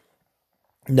Chargers.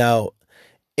 Now,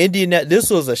 Indiana, this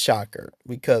was a shocker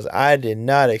because I did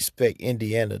not expect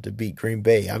Indiana to beat Green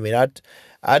Bay. I mean,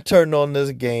 I turned on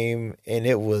this game and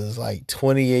it was like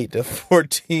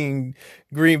 28-14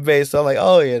 Green Bay. So I'm like,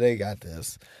 oh yeah, they got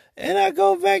this. And I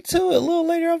go back to it a little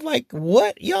later. I'm like,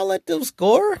 what? Y'all let them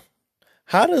score?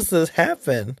 How does this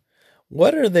happen?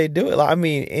 What are they doing? I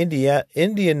mean,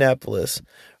 Indianapolis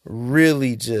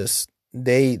really just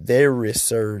they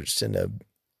resurged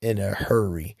in a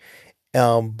hurry.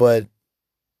 But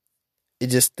it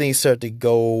just things start to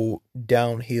go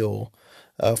downhill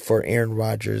for Aaron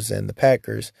Rodgers and the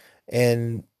Packers,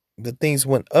 and the things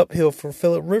went uphill for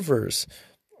Phillip Rivers.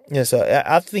 Yeah, so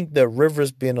I think that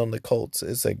Rivers being on the Colts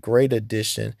is a great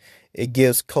addition. It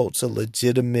gives Colts a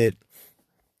legitimate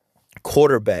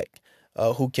quarterback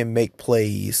who can make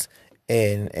plays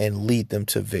and lead them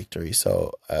to victory.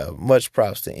 So much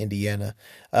props to Indiana.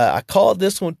 I called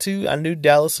this one too. I knew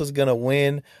Dallas was going to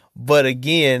win, but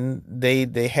again,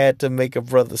 they had to make a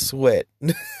brother sweat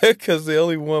because they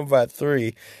only won by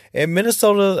 3. And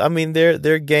Minnesota, I mean,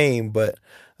 their game, but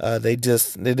they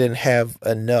didn't have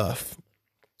enough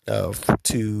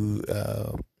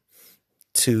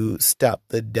to stop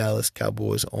the Dallas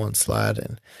Cowboys onslaught.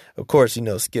 And of course,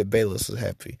 Skip Bayless was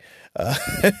happy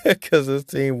because his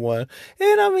team won.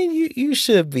 And I mean, you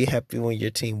should be happy when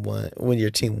your team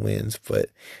wins. But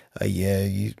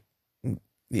yeah.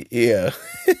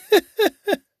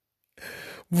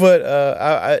 But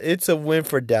it's a win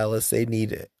for Dallas. They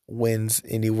need wins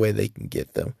any way they can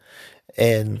get them.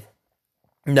 And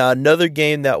now another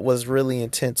game that was really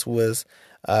intense was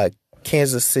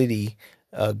Kansas City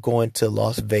going to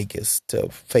Las Vegas to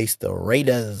face the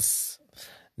Raiders.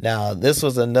 Now, this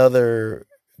was another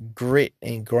grit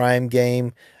and grime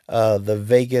game. The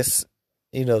Vegas,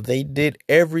 they did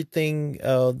everything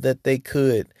that they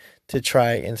could to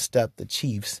try and stop the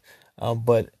Chiefs,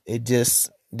 but they just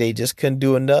couldn't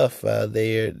do enough.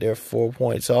 They're 4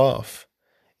 points off,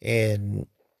 and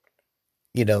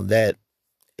that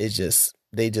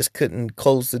they just couldn't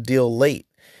close the deal late.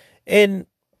 And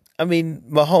I mean,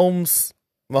 Mahomes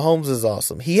is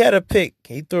awesome. He had a pick.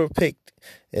 He threw a pick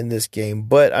in this game,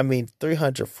 but I mean,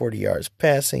 340 yards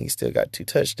passing. He still got 2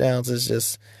 touchdowns. It's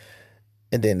just,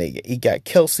 and then he got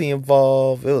Kelsey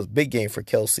involved. It was a big game for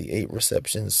Kelsey. 8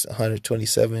 receptions,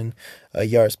 127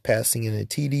 yards passing in a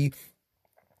TD.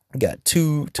 Got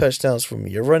 2 touchdowns from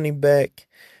your running back.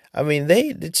 I mean,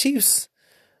 the Chiefs,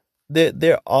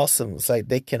 they're awesome. It's like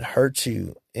they can hurt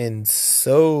you in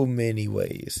so many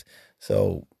ways.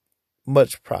 So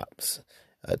much props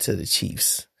to the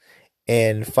Chiefs.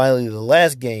 And finally, the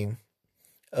last game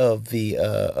of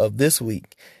this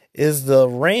week is the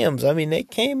Rams. I mean, they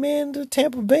came into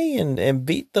Tampa Bay and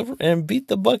beat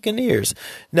the Buccaneers.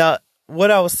 Now,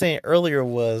 what I was saying earlier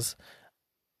was,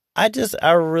 I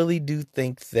really do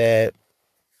think that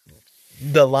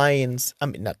the Lions, I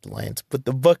mean, not the Lions, but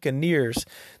the Buccaneers,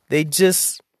 they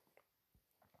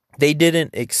didn't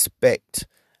expect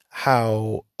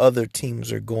how other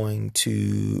teams are going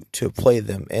to play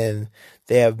them, and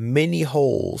they have many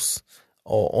holes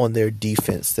on their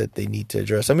defense that they need to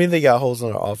address. I mean, they got holes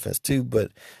on their offense too,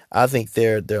 but I think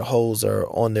their holes are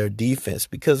on their defense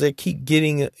because they keep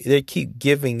giving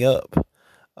up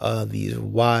these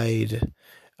wide,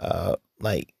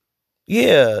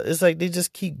 it's like they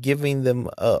just keep giving them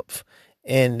up,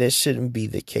 and that shouldn't be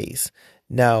the case.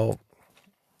 Now,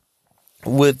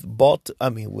 with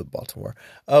Baltimore,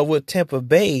 with Tampa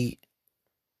Bay,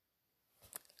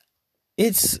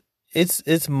 it's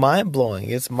mind blowing.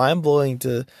 It's mind blowing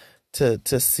to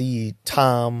see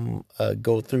Tom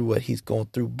go through what he's going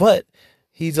through, but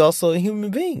he's also a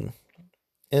human being,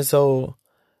 and so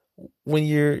when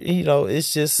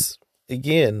it's just,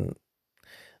 again,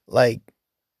 like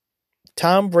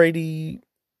Tom Brady.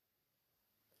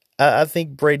 I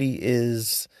think Brady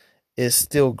is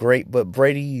still great, but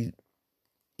Brady,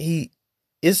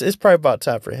 it's probably about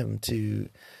time for him to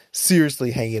seriously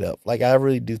hang it up. Like, I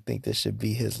really do think this should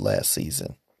be his last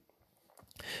season,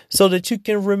 so that you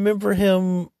can remember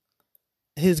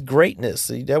his greatness.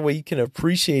 That way you can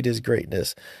appreciate his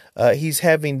greatness. He's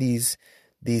having these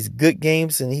good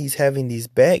games and he's having these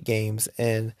bad games,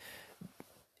 and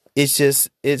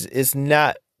it's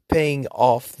not paying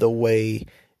off the way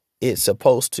it's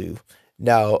supposed to.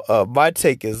 Now, my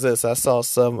take is this. I saw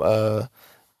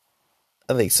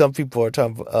I think some people are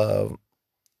talking,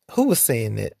 who was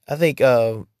saying it? I think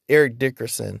Eric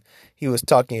Dickerson, he was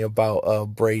talking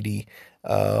about Brady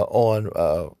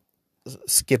on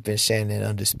Skip and Shannon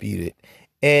Undisputed.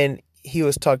 And he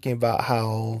was talking about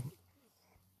how,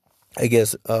 I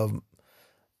guess,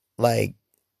 like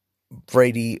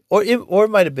Brady, or it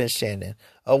might have been Shannon.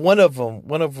 One of them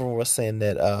was saying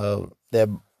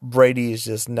that Brady is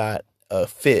just not a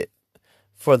fit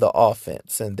for the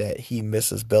offense and that he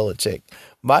misses Belichick.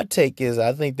 My take is,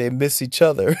 I think they miss each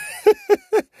other.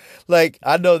 Like,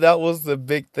 I know that was the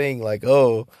big thing. Like,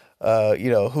 who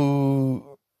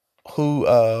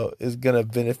is gonna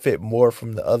benefit more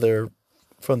from the other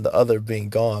being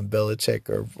gone,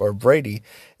 Belichick or Brady?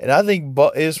 And I think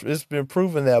it's been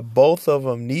proven that both of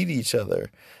them need each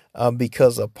other,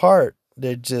 because apart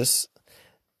they're just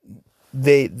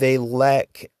they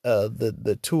lack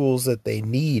the tools that they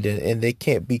need, and they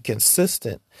can't be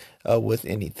consistent with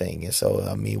anything. And so,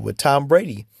 I mean, with Tom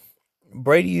Brady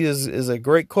is a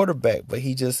great quarterback, but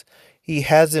he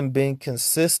hasn't been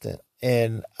consistent.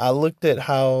 And I looked at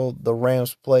how the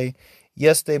Rams play.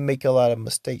 Yes, they make a lot of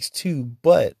mistakes too,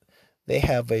 but they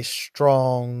have a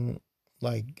strong,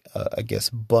 I guess,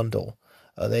 bundle.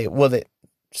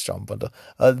 Strong bundle.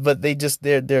 But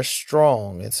they're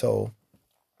strong, and so.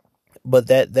 But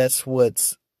that's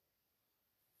what's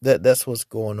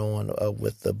going on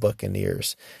with the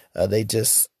Buccaneers.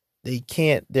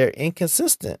 They're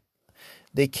inconsistent.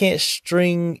 They can't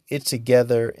string it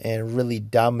together and really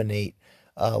dominate,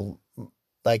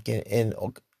 like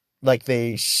like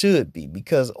they should be,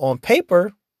 because on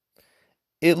paper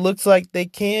it looks like they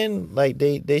can, like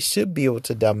they should be able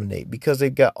to dominate because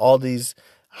they've got all these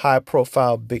high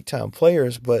profile big time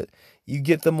players, but you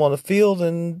get them on the field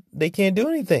and they can't do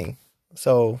anything.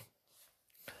 So,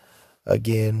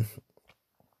 again,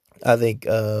 I think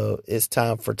it's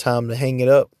time for Tom to hang it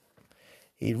up.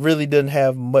 He really doesn't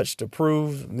have much to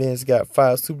prove. Man's got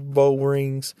 5 Super Bowl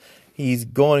rings. He's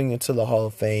going into the Hall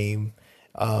of Fame.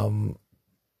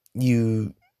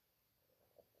 You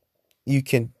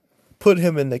can put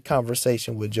him in the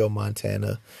conversation with Joe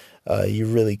Montana. You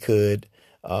really could.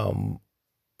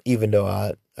 Even though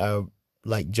I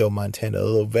like Joe Montana a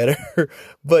little better,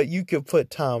 but you could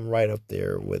put Tom right up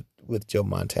there with Joe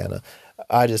Montana.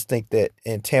 I just think that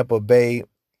in Tampa Bay,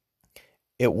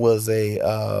 it was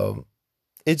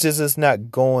it just is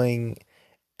not going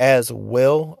as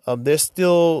well. There's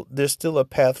still a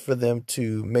path for them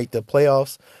to make the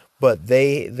playoffs, but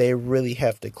they really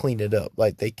have to clean it up.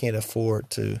 Like they can't afford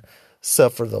to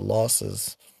suffer the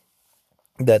losses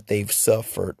that they've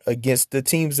suffered against the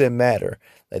teams that matter.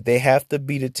 Like they have to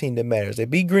beat a team that matters. They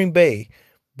beat Green Bay,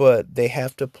 but they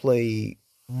have to play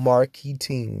marquee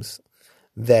teams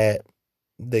that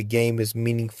the game is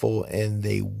meaningful and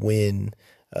they win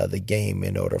the game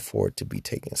in order for it to be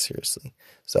taken seriously.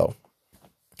 So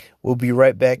we'll be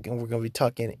right back, and we're going to be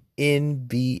talking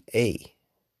NBA.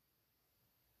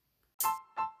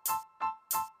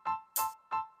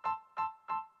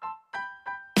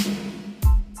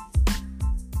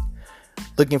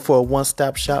 Looking for a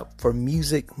one-stop shop for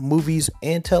music, movies,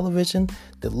 and television?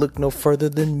 Then look no further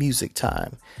than Music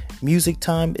Time. Music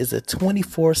Time is a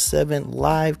 24/7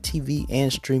 live TV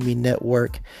and streaming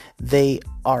network. They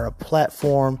are a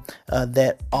platform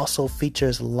that also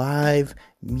features live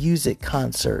music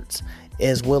concerts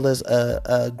as well as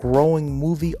a growing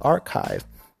movie archive.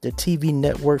 The TV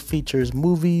network features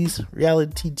movies,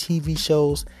 reality TV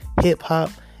shows,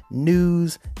 hip-hop,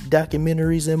 news,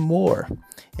 documentaries, and more.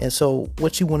 And so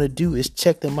what you want to do is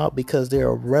check them out because they're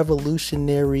a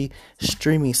revolutionary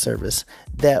streaming service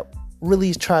that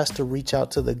really tries to reach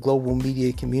out to the global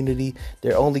media community.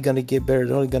 They're only going to get better.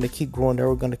 They're only going to keep growing.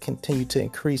 They're going to continue to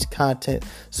increase content.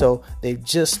 So they've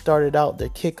just started out. Their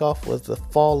kickoff was the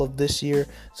fall of this year.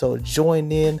 So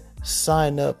join in,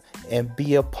 sign up, and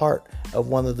be a part of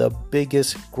one of the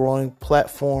biggest growing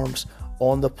platforms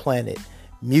on the planet,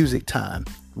 Music Time.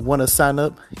 Want to sign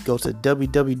up? Go to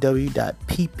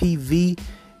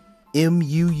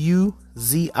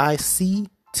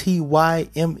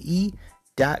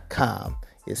www.ppvmuzictyme.com.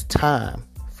 It's time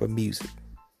for music.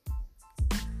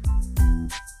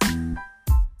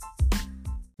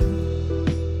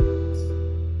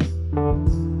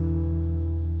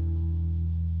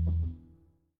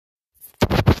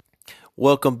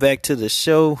 Welcome back to the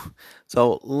show.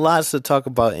 So lots to talk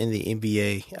about in the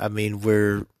NBA. I mean,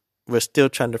 we're still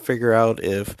trying to figure out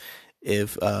if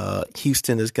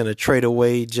Houston is going to trade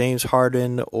away James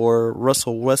Harden or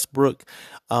Russell Westbrook.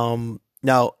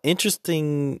 Now,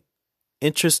 interesting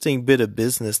bit of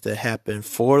business that happened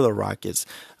for the Rockets.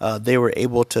 They were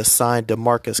able to sign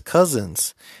DeMarcus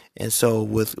Cousins. And so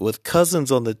with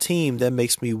Cousins on the team, that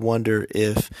makes me wonder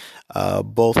if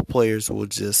both players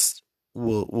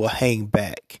will hang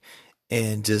back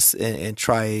and just and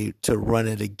try to run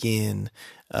it again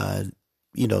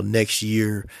next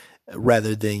year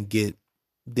rather than get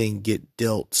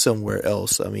dealt somewhere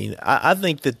else. I mean, I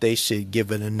think that they should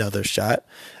give it another shot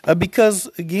because,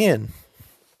 again,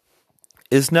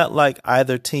 it's not like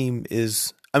either team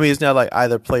is – I mean, it's not like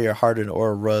either player, Harden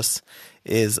or Russ,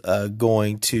 is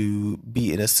going to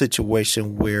be in a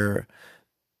situation where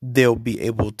they'll be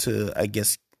able to, I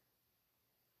guess,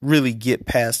 really get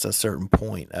past a certain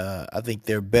point. I think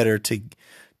they're better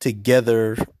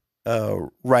together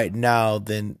right now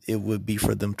than it would be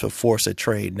for them to force a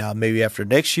trade. Now, maybe after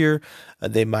next year,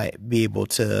 they might be able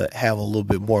to have a little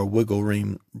bit more wiggle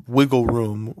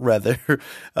room rather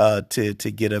to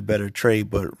get a better trade.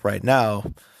 But right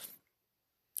now,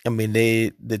 I mean,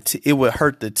 it would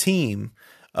hurt the team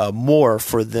more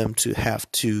for them to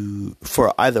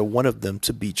for either one of them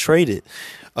to be traded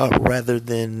rather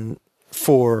than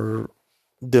for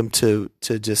them to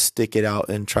just stick it out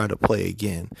and try to play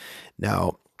again.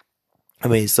 Now, I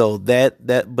mean, so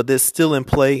but it's still in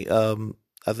play.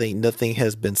 I think nothing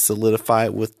has been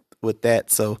solidified with that.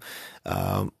 So,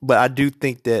 but I do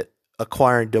think that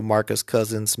acquiring DeMarcus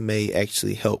Cousins may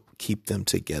actually help keep them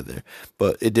together.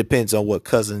 But it depends on what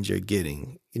Cousins you're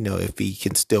getting. If he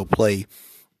can still play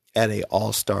at a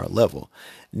all-star level.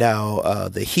 Now,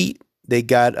 the Heat, they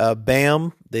got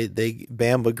Bam.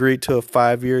 Bam agreed to a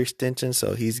 5-year extension,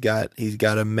 so he's got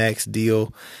a max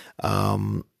deal.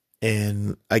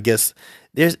 And I guess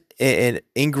there's Brandon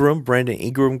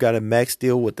Ingram got a max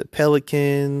deal with the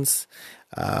Pelicans.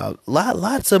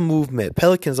 Lots of movement.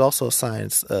 Pelicans also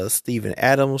signed Steven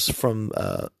Adams from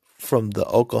the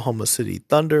Oklahoma City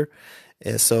Thunder,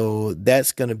 and so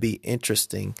that's going to be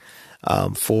interesting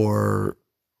to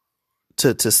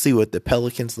see what the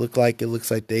Pelicans look like. It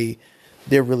looks like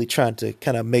they're really trying to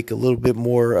kind of make a little bit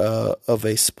more of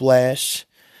a splash,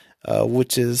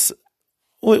 which is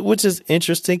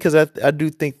interesting because I do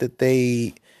think that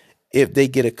if they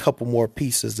get a couple more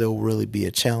pieces, there will really be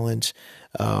a challenge.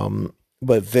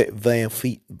 But Van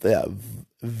Fleet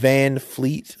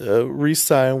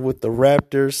re-signed with the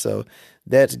Raptors, so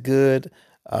that's good.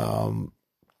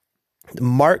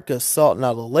 Marc Gasol,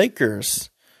 now the Lakers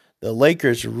the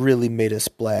Lakers really made a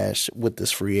splash with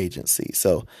this free agency.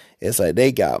 So it's like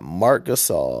they got Marc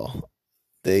Gasol,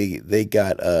 they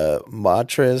got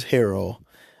Montrezl Harrell,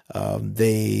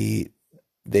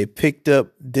 they picked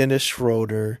up Dennis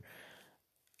Schroeder.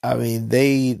 I mean,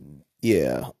 they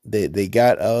got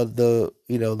the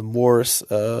Morris,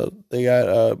 they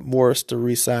got Morris to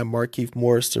resign, Markieff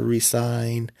Morris to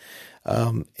resign.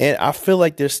 And I feel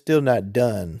like they're still not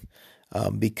done,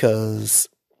 because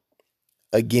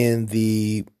again,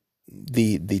 the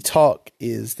talk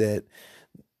is that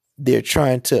they're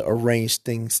trying to arrange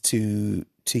things to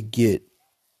get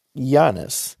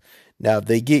Giannis. Now, if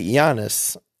they get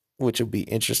Giannis, which will be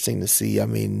interesting to see, I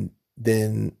mean,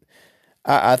 then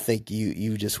I think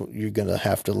you're gonna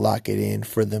have to lock it in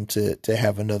for them to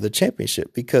have another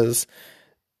championship, because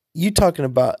you talking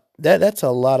about that's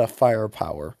a lot of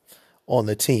firepower on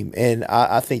the team. And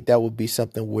I think that would be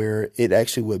something where it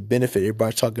actually would benefit.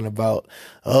 Everybody talking about,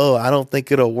 oh, I don't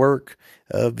think it'll work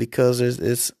because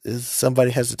it's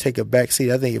somebody has to take a back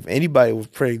seat. I think if anybody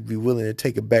would probably be willing to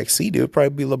take a back seat, it would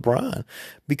probably be LeBron,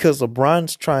 because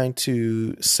LeBron's trying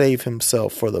to save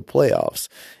himself for the playoffs.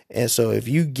 And so if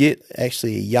you get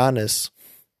actually a Giannis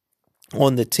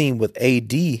on the team with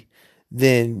AD,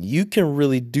 then you can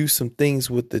really do some things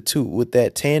with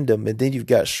that tandem. And then you've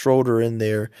got Schroeder in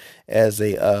there as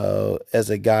a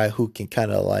guy who can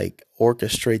kind of like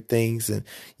orchestrate things. And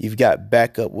you've got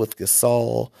backup with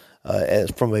Gasol.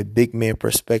 As from a big man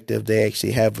perspective, they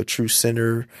actually have a true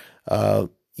center.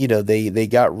 They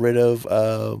got rid of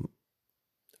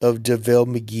JaVale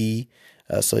McGee.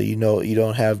 So you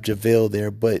don't have JaVale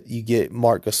there, but you get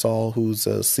Marc Gasol, who's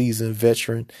a seasoned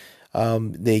veteran.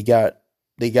 You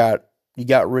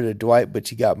got rid of Dwight,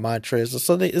 but you got Montrezl.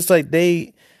 So it's like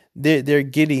they've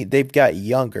got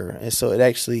younger, and so it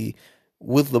actually,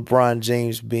 with LeBron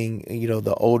James being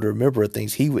the older member of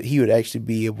things, he would actually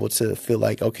be able to feel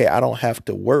like, okay, I don't have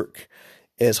to work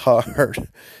as hard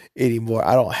anymore.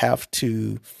 I don't have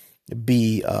to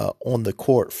be on the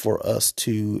court for us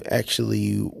to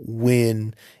actually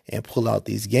win and pull out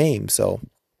these games. So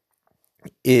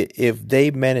if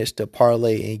they manage to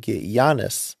parlay and get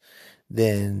Giannis,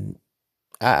 then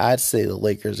I'd say the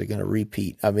Lakers are going to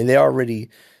repeat. I mean, they already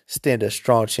stand a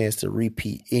strong chance to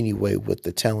repeat anyway with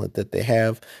the talent that they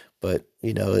have. But,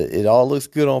 it all looks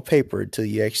good on paper until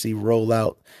you actually roll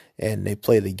out and they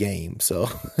play the game. So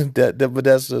but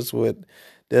that's just what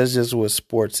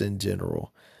sports in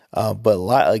general. But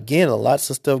lots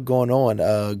of stuff going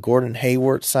on. Gordon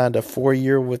Hayward signed a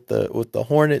 4-year with the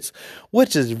Hornets,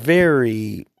 which is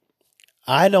very.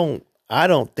 I don't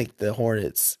think the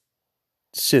Hornets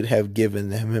should have given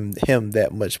him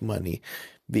that much money,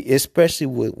 especially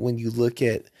when you look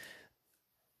at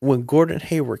when Gordon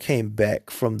Hayward came back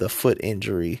from the foot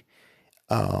injury.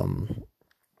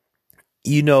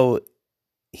 He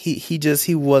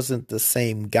wasn't the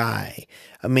same guy.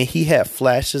 I mean, he had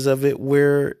flashes of it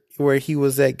where he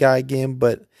was that guy again,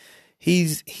 but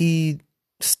he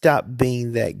stopped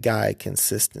being that guy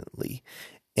consistently.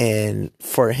 And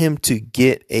for him to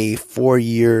get a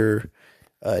 4-year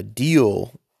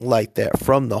deal like that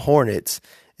from the Hornets,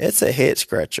 it's a head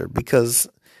scratcher, because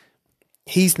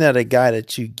he's not a guy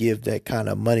that you give that kind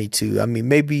of money to. I mean,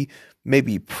 maybe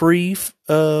pre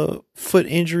foot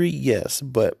injury, yes,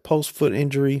 but post foot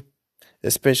injury,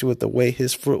 especially with the way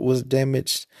his foot was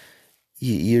damaged,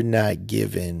 you're not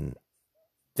giving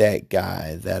that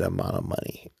guy that amount of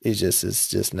money. It's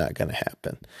just not going to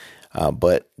happen.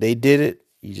 But they did it.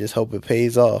 You just hope it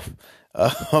pays off.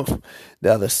 Now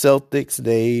the Celtics,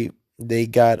 they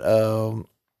got the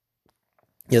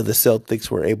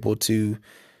Celtics were able to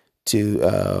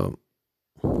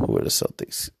who are the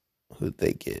Celtics? Who did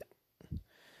they get?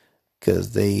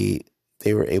 Because they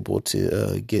were able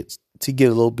to get a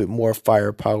little bit more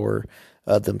firepower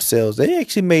themselves. They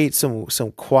actually made some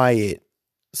quiet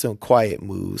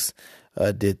moves.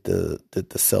 Did the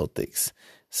Celtics?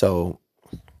 So,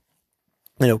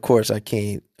 and of course I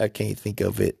can't think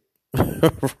of it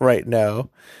right now,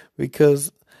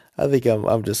 because I think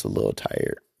I'm just a little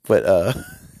tired. But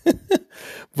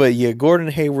but yeah, Gordon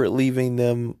Hayward leaving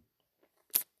them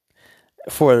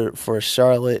for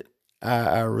Charlotte.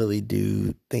 I really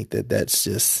do think that's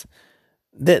just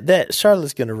that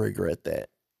Charlotte's gonna regret that,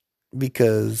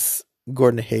 because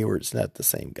Gordon Hayward's not the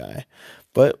same guy.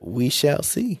 But we shall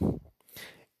see.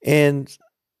 But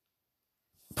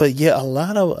yeah, a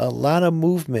lot of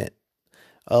movement,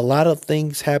 a lot of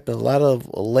things happen, a lot of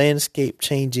landscape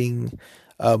changing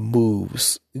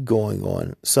moves going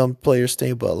on. Some players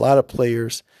staying, but a lot of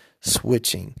players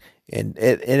switching. And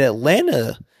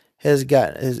Atlanta is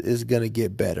going to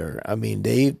get better. I mean,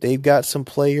 they've got some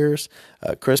players.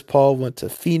 Chris Paul went to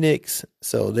Phoenix,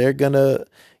 so they're going to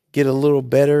get a little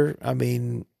better. I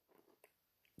mean,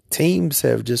 teams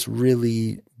have just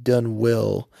really done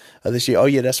well this year. Oh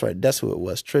yeah, that's right. That's who it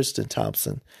was. Tristan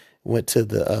Thompson went to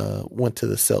the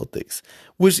Celtics,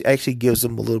 which actually gives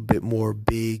them a little bit more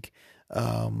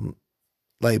um,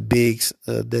 bigs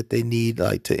that they need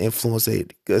like to influence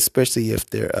it, especially if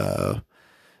they're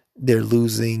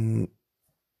losing.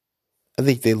 I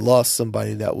think they lost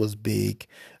somebody that was big,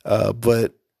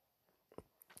 but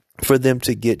for them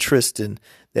to get Tristan,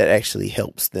 that actually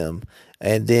helps them.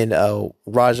 And then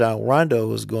Rajon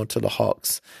Rondo is going to the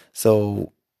Hawks,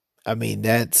 so I mean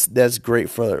that's great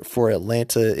for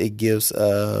Atlanta. It gives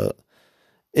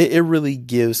it really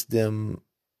gives them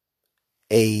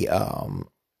a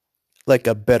like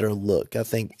a better look. I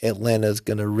think Atlanta is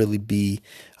going to really be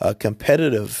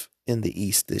competitive in the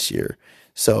East this year,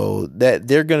 so that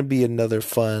they're going to be another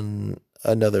fun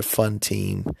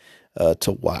team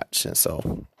to watch. And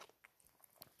so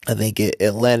I think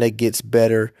Atlanta gets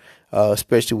better,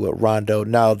 especially with Rondo.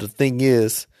 Now the thing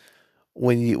is,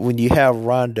 when you have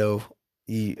Rondo,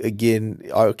 are you getting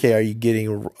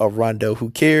a Rondo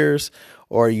who cares,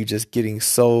 or are you just getting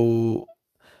so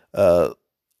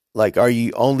are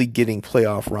you only getting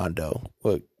playoff Rondo?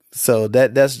 Look, so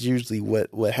that's usually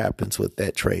what happens with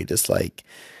that trade. It's like,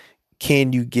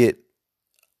 can you get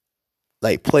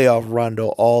like playoff Rondo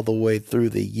all the way through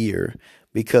the year?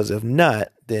 Because if not,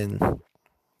 then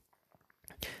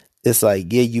it's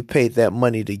like, yeah, you paid that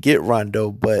money to get Rondo,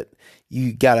 but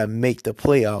you gotta make the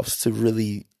playoffs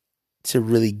to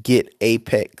really get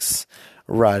apex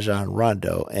Rajon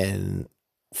Rondo. And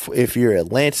if you're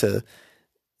Atlanta,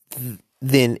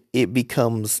 then it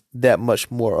becomes that much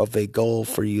more of a goal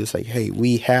for you. It's like, hey,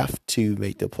 we have to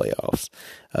make the playoffs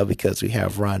because we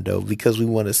have Rondo, because we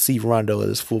want to see Rondo at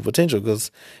his full potential. Because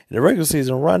in the regular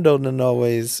season, Rondo doesn't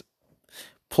always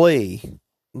play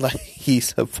like he's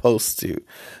supposed to.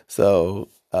 So,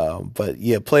 but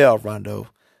yeah, playoff Rondo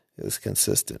is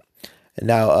consistent. And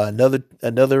now another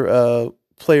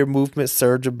player movement.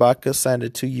 Serge Ibaka signed a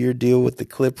 2-year deal with the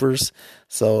Clippers,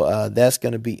 so that's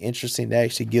going to be interesting. That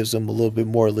actually gives them a little bit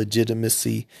more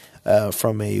legitimacy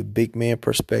from a big man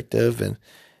perspective.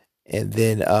 And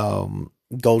then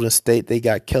Golden State, they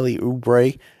got Kelly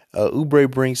Oubre.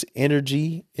 Oubre brings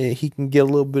energy, and he can get a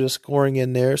little bit of scoring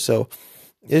in there. So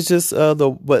it's just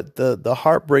the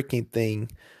heartbreaking thing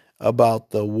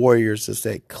about the Warriors is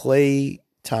that Klay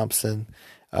Thompson,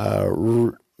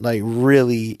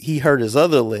 really, he hurt his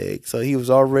other leg, so he was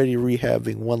already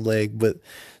rehabbing one leg, but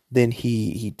then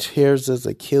he tears his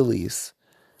Achilles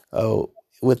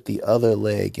with the other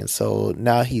leg, and so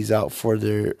now he's out for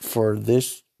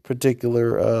this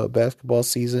particular basketball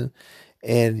season,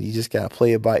 and you just gotta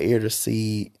play it by ear to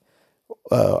see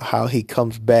how he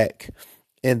comes back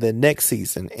in the next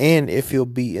season, and if he'll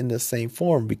be in the same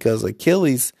form, because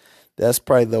Achilles, that's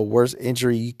probably the worst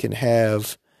injury you can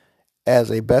have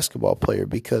as a basketball player,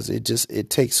 because it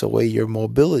takes away your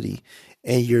mobility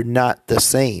and you're not the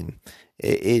same.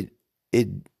 It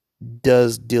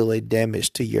does deal a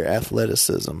damage to your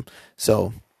athleticism.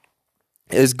 So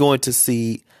it's going to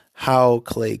see how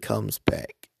Klay comes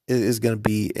back. It is going to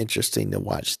be interesting to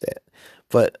watch that.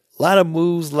 But a lot of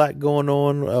moves, a lot going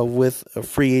on with a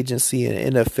free agency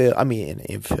in NFL. I mean, in the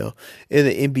NFL, in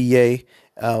the NBA,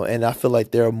 and I feel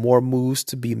like there are more moves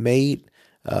to be made.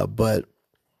 But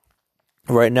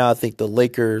right now, I think the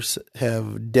Lakers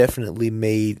have definitely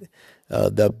made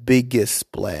the biggest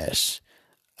splash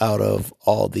out of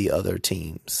all the other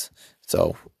teams.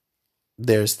 So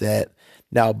there's that.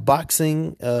 Now,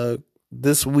 boxing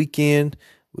this weekend,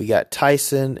 we got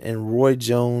Tyson and Roy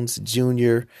Jones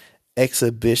Jr.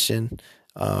 exhibition.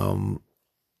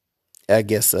 I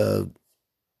guess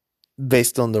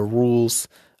based on the rules,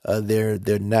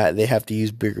 they have to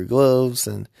use bigger gloves,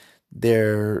 and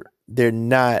they're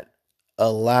not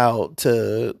allowed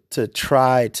to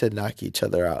try to knock each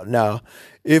other out. Now,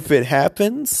 if it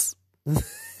happens,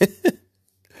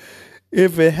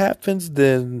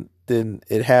 then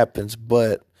it happens.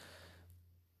 But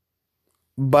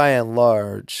by and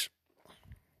large,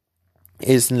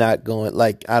 it's not going,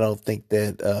 like, I don't think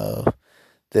that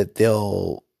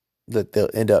they'll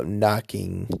end up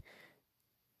knocking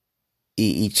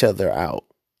each other out.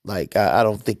 Like, I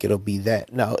don't think it'll be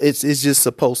that. No, it's just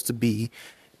supposed to be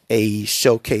a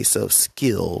showcase of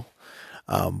skill.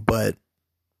 But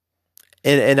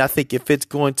I think if it's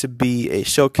going to be a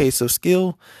showcase of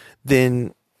skill,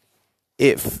 then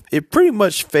it pretty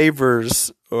much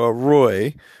favors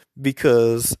Roy,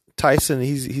 because Tyson,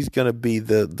 he's going to be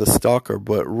the stalker,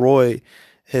 but Roy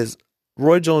has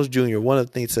Roy Jones Jr., one of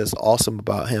the things that's awesome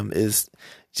about him is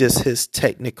just his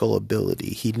technical ability.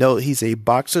 He's a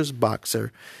boxer's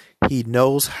boxer. He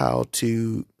knows how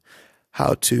to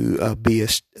be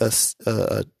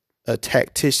a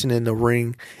tactician in the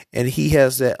ring, and he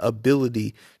has that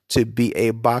ability to be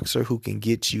a boxer who can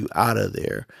get you out of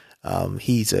there.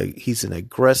 He's an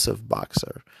aggressive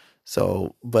boxer.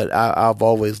 So, but I've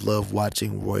always loved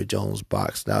watching Roy Jones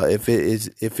box. Now, if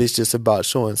it's just about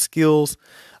showing skills,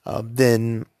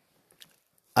 then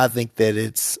I think that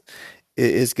it's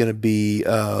going to be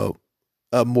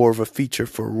more of a feature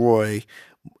for Roy,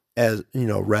 as you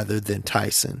know, rather than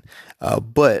Tyson.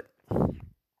 But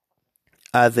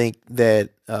I think that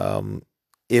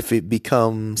if it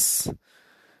becomes,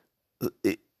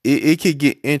 it could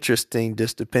get interesting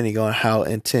just depending on how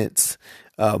intense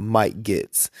Mike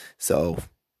gets. So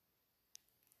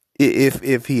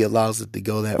if he allows it to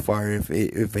go that far,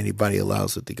 if anybody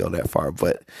allows it to go that far,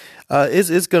 but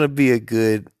it's going to be a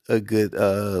good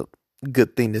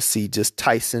thing to see just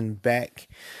Tyson back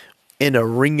in a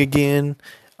ring again.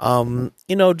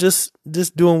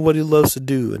 Just doing what he loves to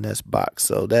do, and that's box.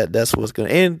 So that's what's gonna,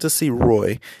 and to see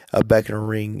Roy back in the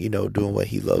ring, doing what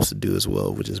he loves to do as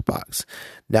well, which is box.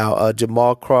 Now, Terrence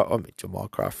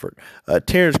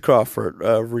Crawford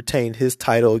retained his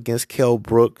title against Kell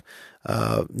Brook,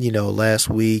 last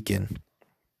week, and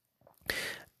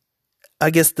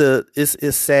I guess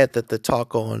it's sad that the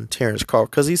talk on Terrence Crawford,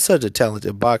 because he's such a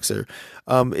talented boxer,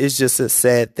 it's just as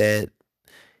sad that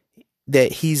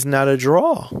he's not a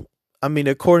draw. I mean,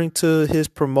 according to his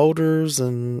promoters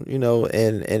and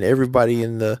everybody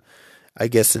in the, I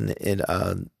guess in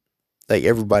like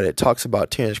everybody that talks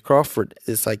about Terrence Crawford,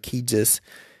 it's like he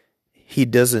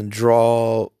doesn't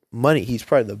draw money. He's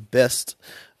probably the best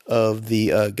of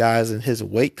the guys in his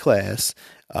weight class,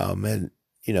 and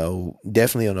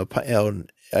definitely on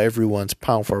everyone's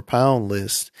pound for pound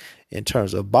list in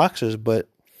terms of boxers, but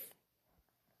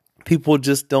people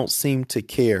just don't seem to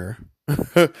care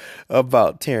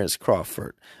about Terrence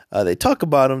Crawford. They talk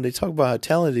about him. They talk about how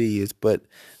talented he is, but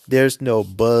there's no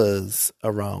buzz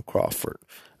around Crawford.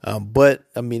 But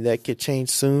I mean, that could change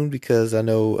soon, because I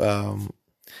know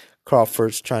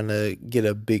Crawford's trying to get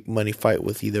a big money fight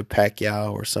with either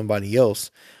Pacquiao or somebody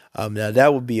else. Now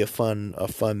that would be a fun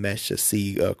match to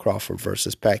see, Crawford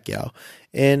versus Pacquiao,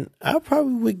 and I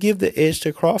probably would give the edge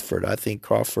to Crawford. I think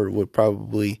Crawford would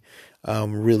probably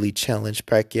really challenge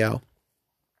Pacquiao.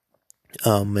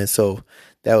 And so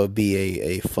that would be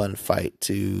a fun fight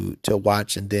to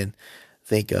watch. And then I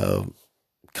think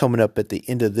coming up at the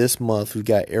end of this month, we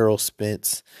got Errol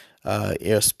Spence.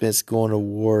 Errol Spence going to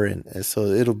war, and so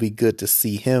it'll be good to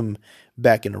see him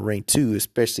back in the ring too,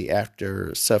 especially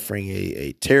after suffering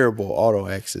a terrible auto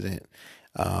accident.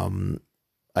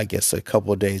 I guess a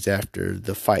couple of days after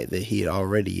the fight that he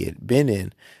had been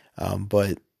in.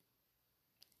 But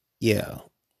yeah.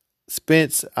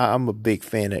 Spence, I'm a big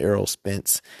fan of Errol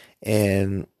Spence,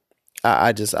 and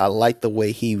I like the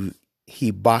way he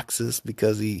boxes,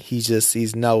 because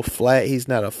he's not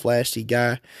a flashy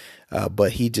guy,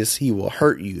 but he will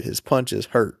hurt you. His punches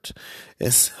hurt,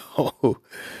 and so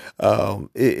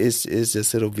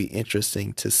it'll be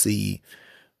interesting to see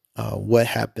what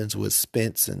happens with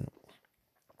Spence, and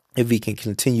if he can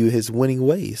continue his winning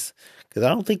ways, because I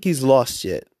don't think he's lost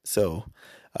yet. So.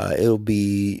 It'll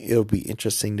be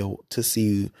interesting to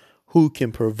see who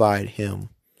can provide him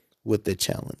with the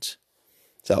challenge.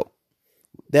 So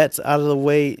that's out of the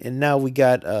way, and now we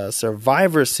got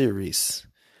Survivor Series,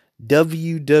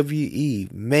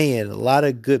 WWE. Man, a lot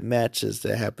of good matches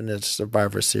that happened at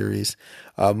Survivor Series.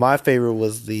 My favorite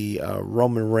was the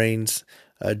Roman Reigns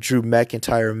Drew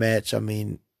McIntyre match. I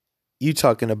mean, you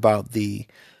talking about the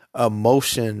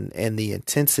emotion and the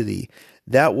intensity.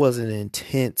 That was an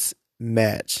intense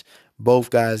match. Both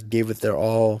guys gave it their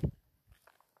all.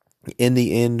 In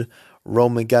the end,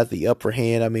 Roman got the upper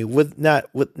hand. I mean, not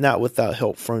without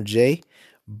help from Jay,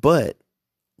 but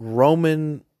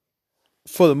Roman,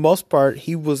 for the most part,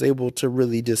 he was able to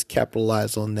really just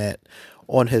capitalize on that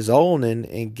on his own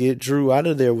and get Drew out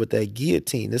of there with that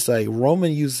guillotine. It's like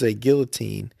Roman uses a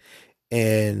guillotine,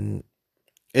 and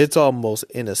it's almost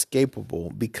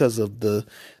inescapable because of the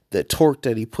torque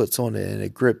that he puts on it and the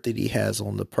grip that he has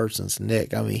on the person's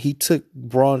neck. I mean, he took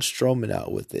Braun Strowman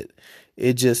out with it.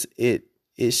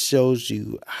 It shows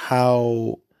you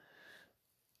how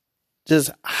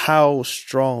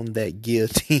strong that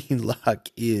guillotine lock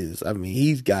is. I mean,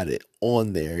 he's got it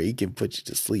on there. He can put you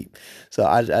to sleep. So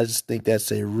I just think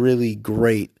that's a really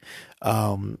great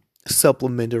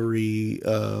supplementary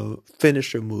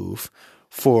finisher move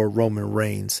for Roman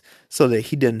Reigns, so that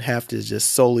he didn't have to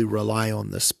just solely rely on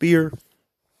the spear.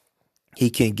 he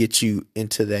can get you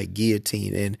into that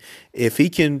guillotine. And if he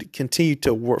can continue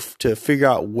to work to figure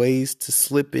out ways to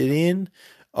slip it in,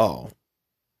 oh,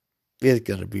 it's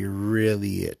going to be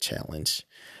really a challenge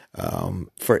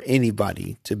for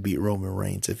anybody to beat Roman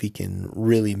Reigns if he can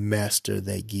really master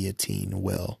that guillotine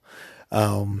well.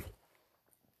 Um,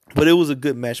 but it was a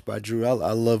good match by Drew.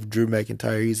 I love Drew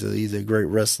McIntyre. He's a great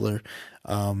wrestler,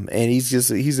 and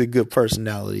he's a good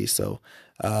personality. So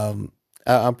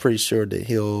I'm pretty sure that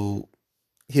he'll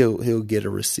get a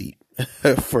receipt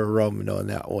for Roman on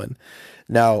that one.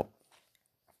 Now,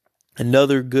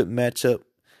 another good matchup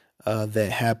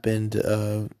that happened,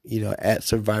 at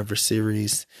Survivor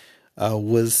Series,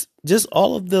 was just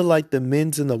all of the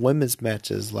men's and the women's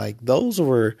matches. Like those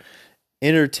were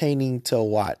entertaining to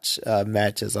watch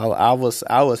matches. I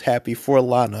was happy for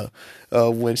Lana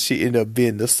when she ended up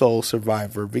being the sole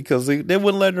survivor because they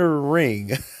wouldn't let her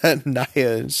ring Nia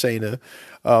and Shayna,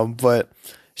 but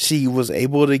she was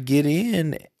able to get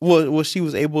in. Well, she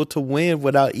was able to win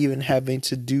without even having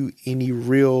to do any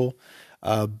real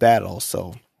battle.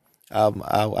 So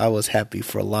I was happy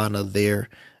for Lana there.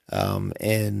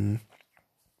 And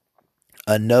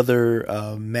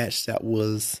another match that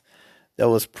was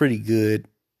pretty good,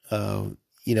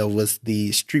 was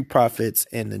the Street Profits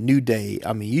and the New Day.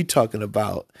 I mean, you talking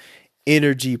about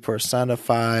energy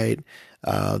personified.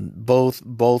 Both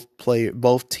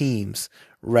teams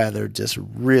rather just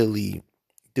really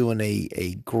doing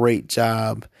a great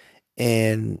job,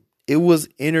 and it was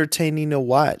entertaining to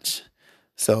watch.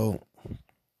 So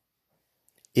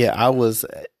yeah, I was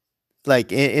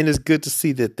like, and it's good to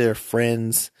see that they're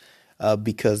friends,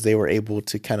 because they were able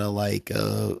to kind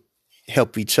of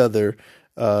help each other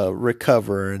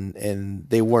recover, and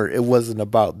it wasn't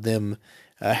about them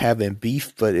having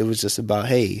beef, but it was just about,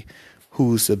 hey,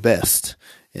 who's the best.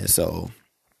 And so,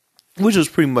 which was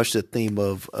pretty much the theme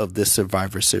of this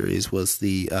Survivor Series, was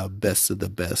the best of the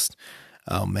best.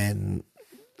 And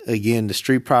again, the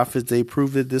Street Profits, they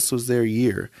proved that this was their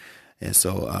year. And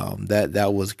so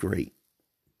that was great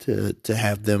to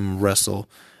have them wrestle.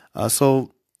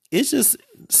 So it's just,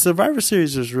 Survivor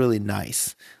Series was really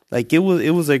nice. Like it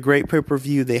was a great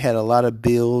pay-per-view. They had a lot of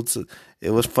builds.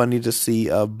 It was funny to see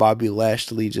Bobby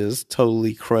Lashley just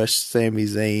totally crush Sami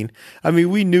Zayn. I mean,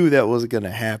 we knew that was going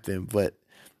to happen, but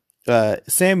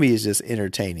Sami is just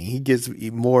entertaining. He gets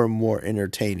more and more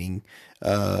entertaining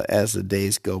as the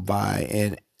days go by,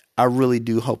 and I really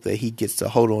do hope that he gets to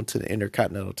hold on to the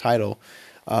Intercontinental title,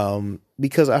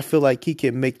 because I feel like he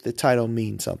can make the title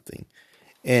mean something,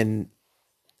 and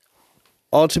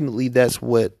ultimately that's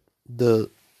what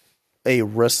a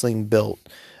wrestling belt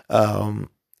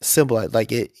symbolize.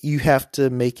 Like you have to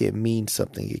make it mean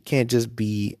something. It can't just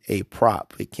be a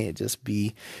prop. It can't just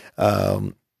be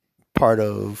part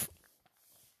of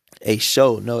a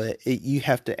show. No, you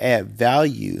have to add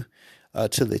value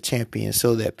to the champion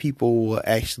so that people will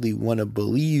actually want to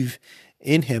believe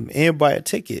in him and buy a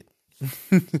ticket.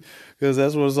 Because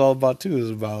that's what it's all about too.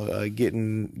 It's about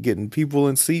getting people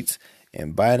in seats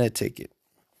and buying a ticket.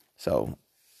 So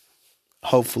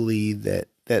hopefully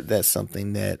that's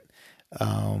something that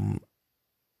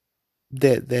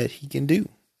that he can do.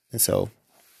 And so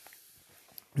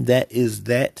that is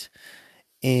that.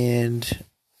 And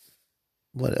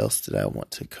what else did I want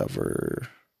to cover?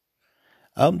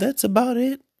 That's about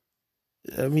it.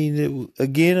 I mean, it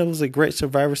was a great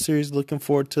Survivor Series. Looking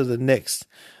forward to the next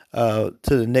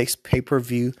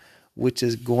pay-per-view, which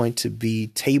is going to be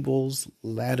tables,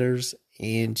 ladders,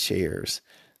 and chairs.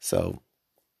 So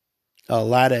a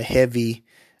lot of heavy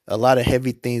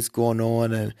things going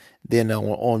on. And then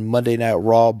on Monday Night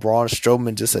Raw, Braun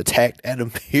Strowman just attacked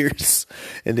Adam Pearce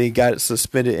and then got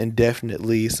suspended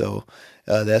indefinitely. So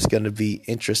that's going to be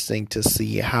interesting to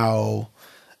see how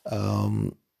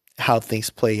things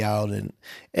play out. And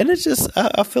it's just,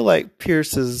 I feel like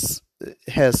Pearce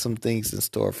has some things in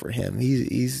store for him.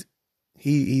 He's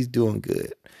doing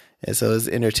good. And so it's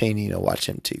entertaining to watch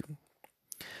him too.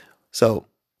 So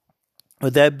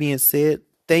with that being said,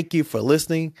 thank you for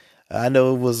listening. I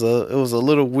know it was a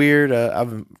little weird.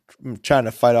 I'm trying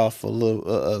to fight off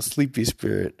a sleepy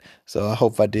spirit, so I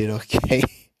hope I did okay.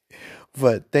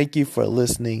 But thank you for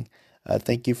listening.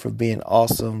 Thank you for being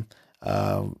awesome.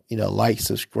 Like,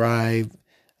 subscribe,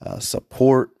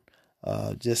 support.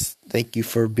 Just thank you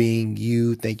for being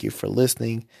you. Thank you for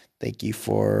listening. Thank you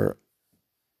for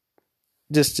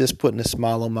just putting a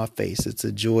smile on my face. It's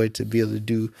a joy to be able to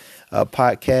do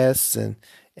podcasts,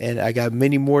 and I got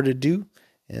many more to do.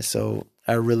 And so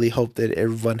I really hope that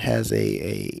everyone has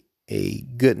a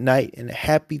good night and a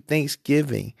happy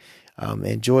Thanksgiving.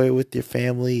 Enjoy it with your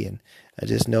family, and I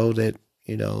just know that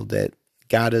that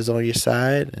God is on your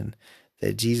side, and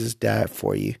that Jesus died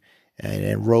for you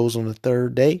and rose on the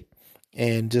third day.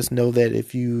 And just know that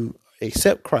if you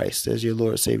accept Christ as your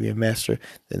Lord, Savior, and Master,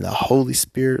 then the Holy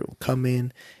Spirit will come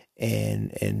in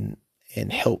and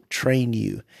help train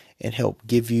you and help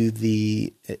give you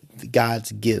the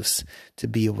God's gifts to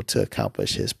be able to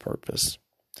accomplish His purpose.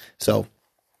 So,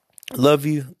 love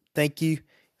you, thank you,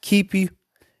 keep you,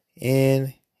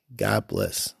 and God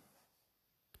bless.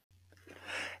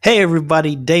 Hey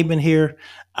everybody, Damon here.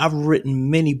 I've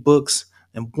written many books,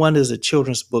 and one is a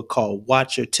children's book called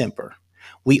Watch Your Temper.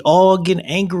 We all get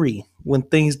angry when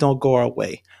things don't go our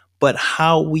way, but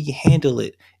how we handle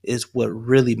it is what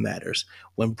really matters.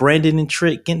 When Brandon and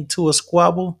Trick get into a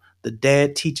squabble, the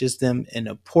dad teaches them an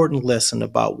important lesson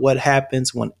about what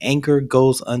happens when anger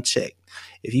goes unchecked.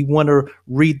 If you want to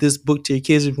read this book to your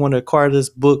kids, if you want to acquire this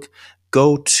book,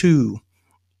 go to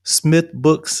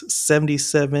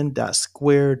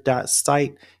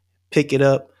smithbooks77.square.site. Pick it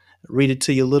up, read it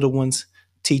to your little ones,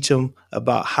 teach them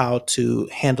about how to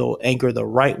handle anger the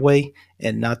right way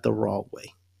and not the wrong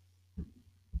way.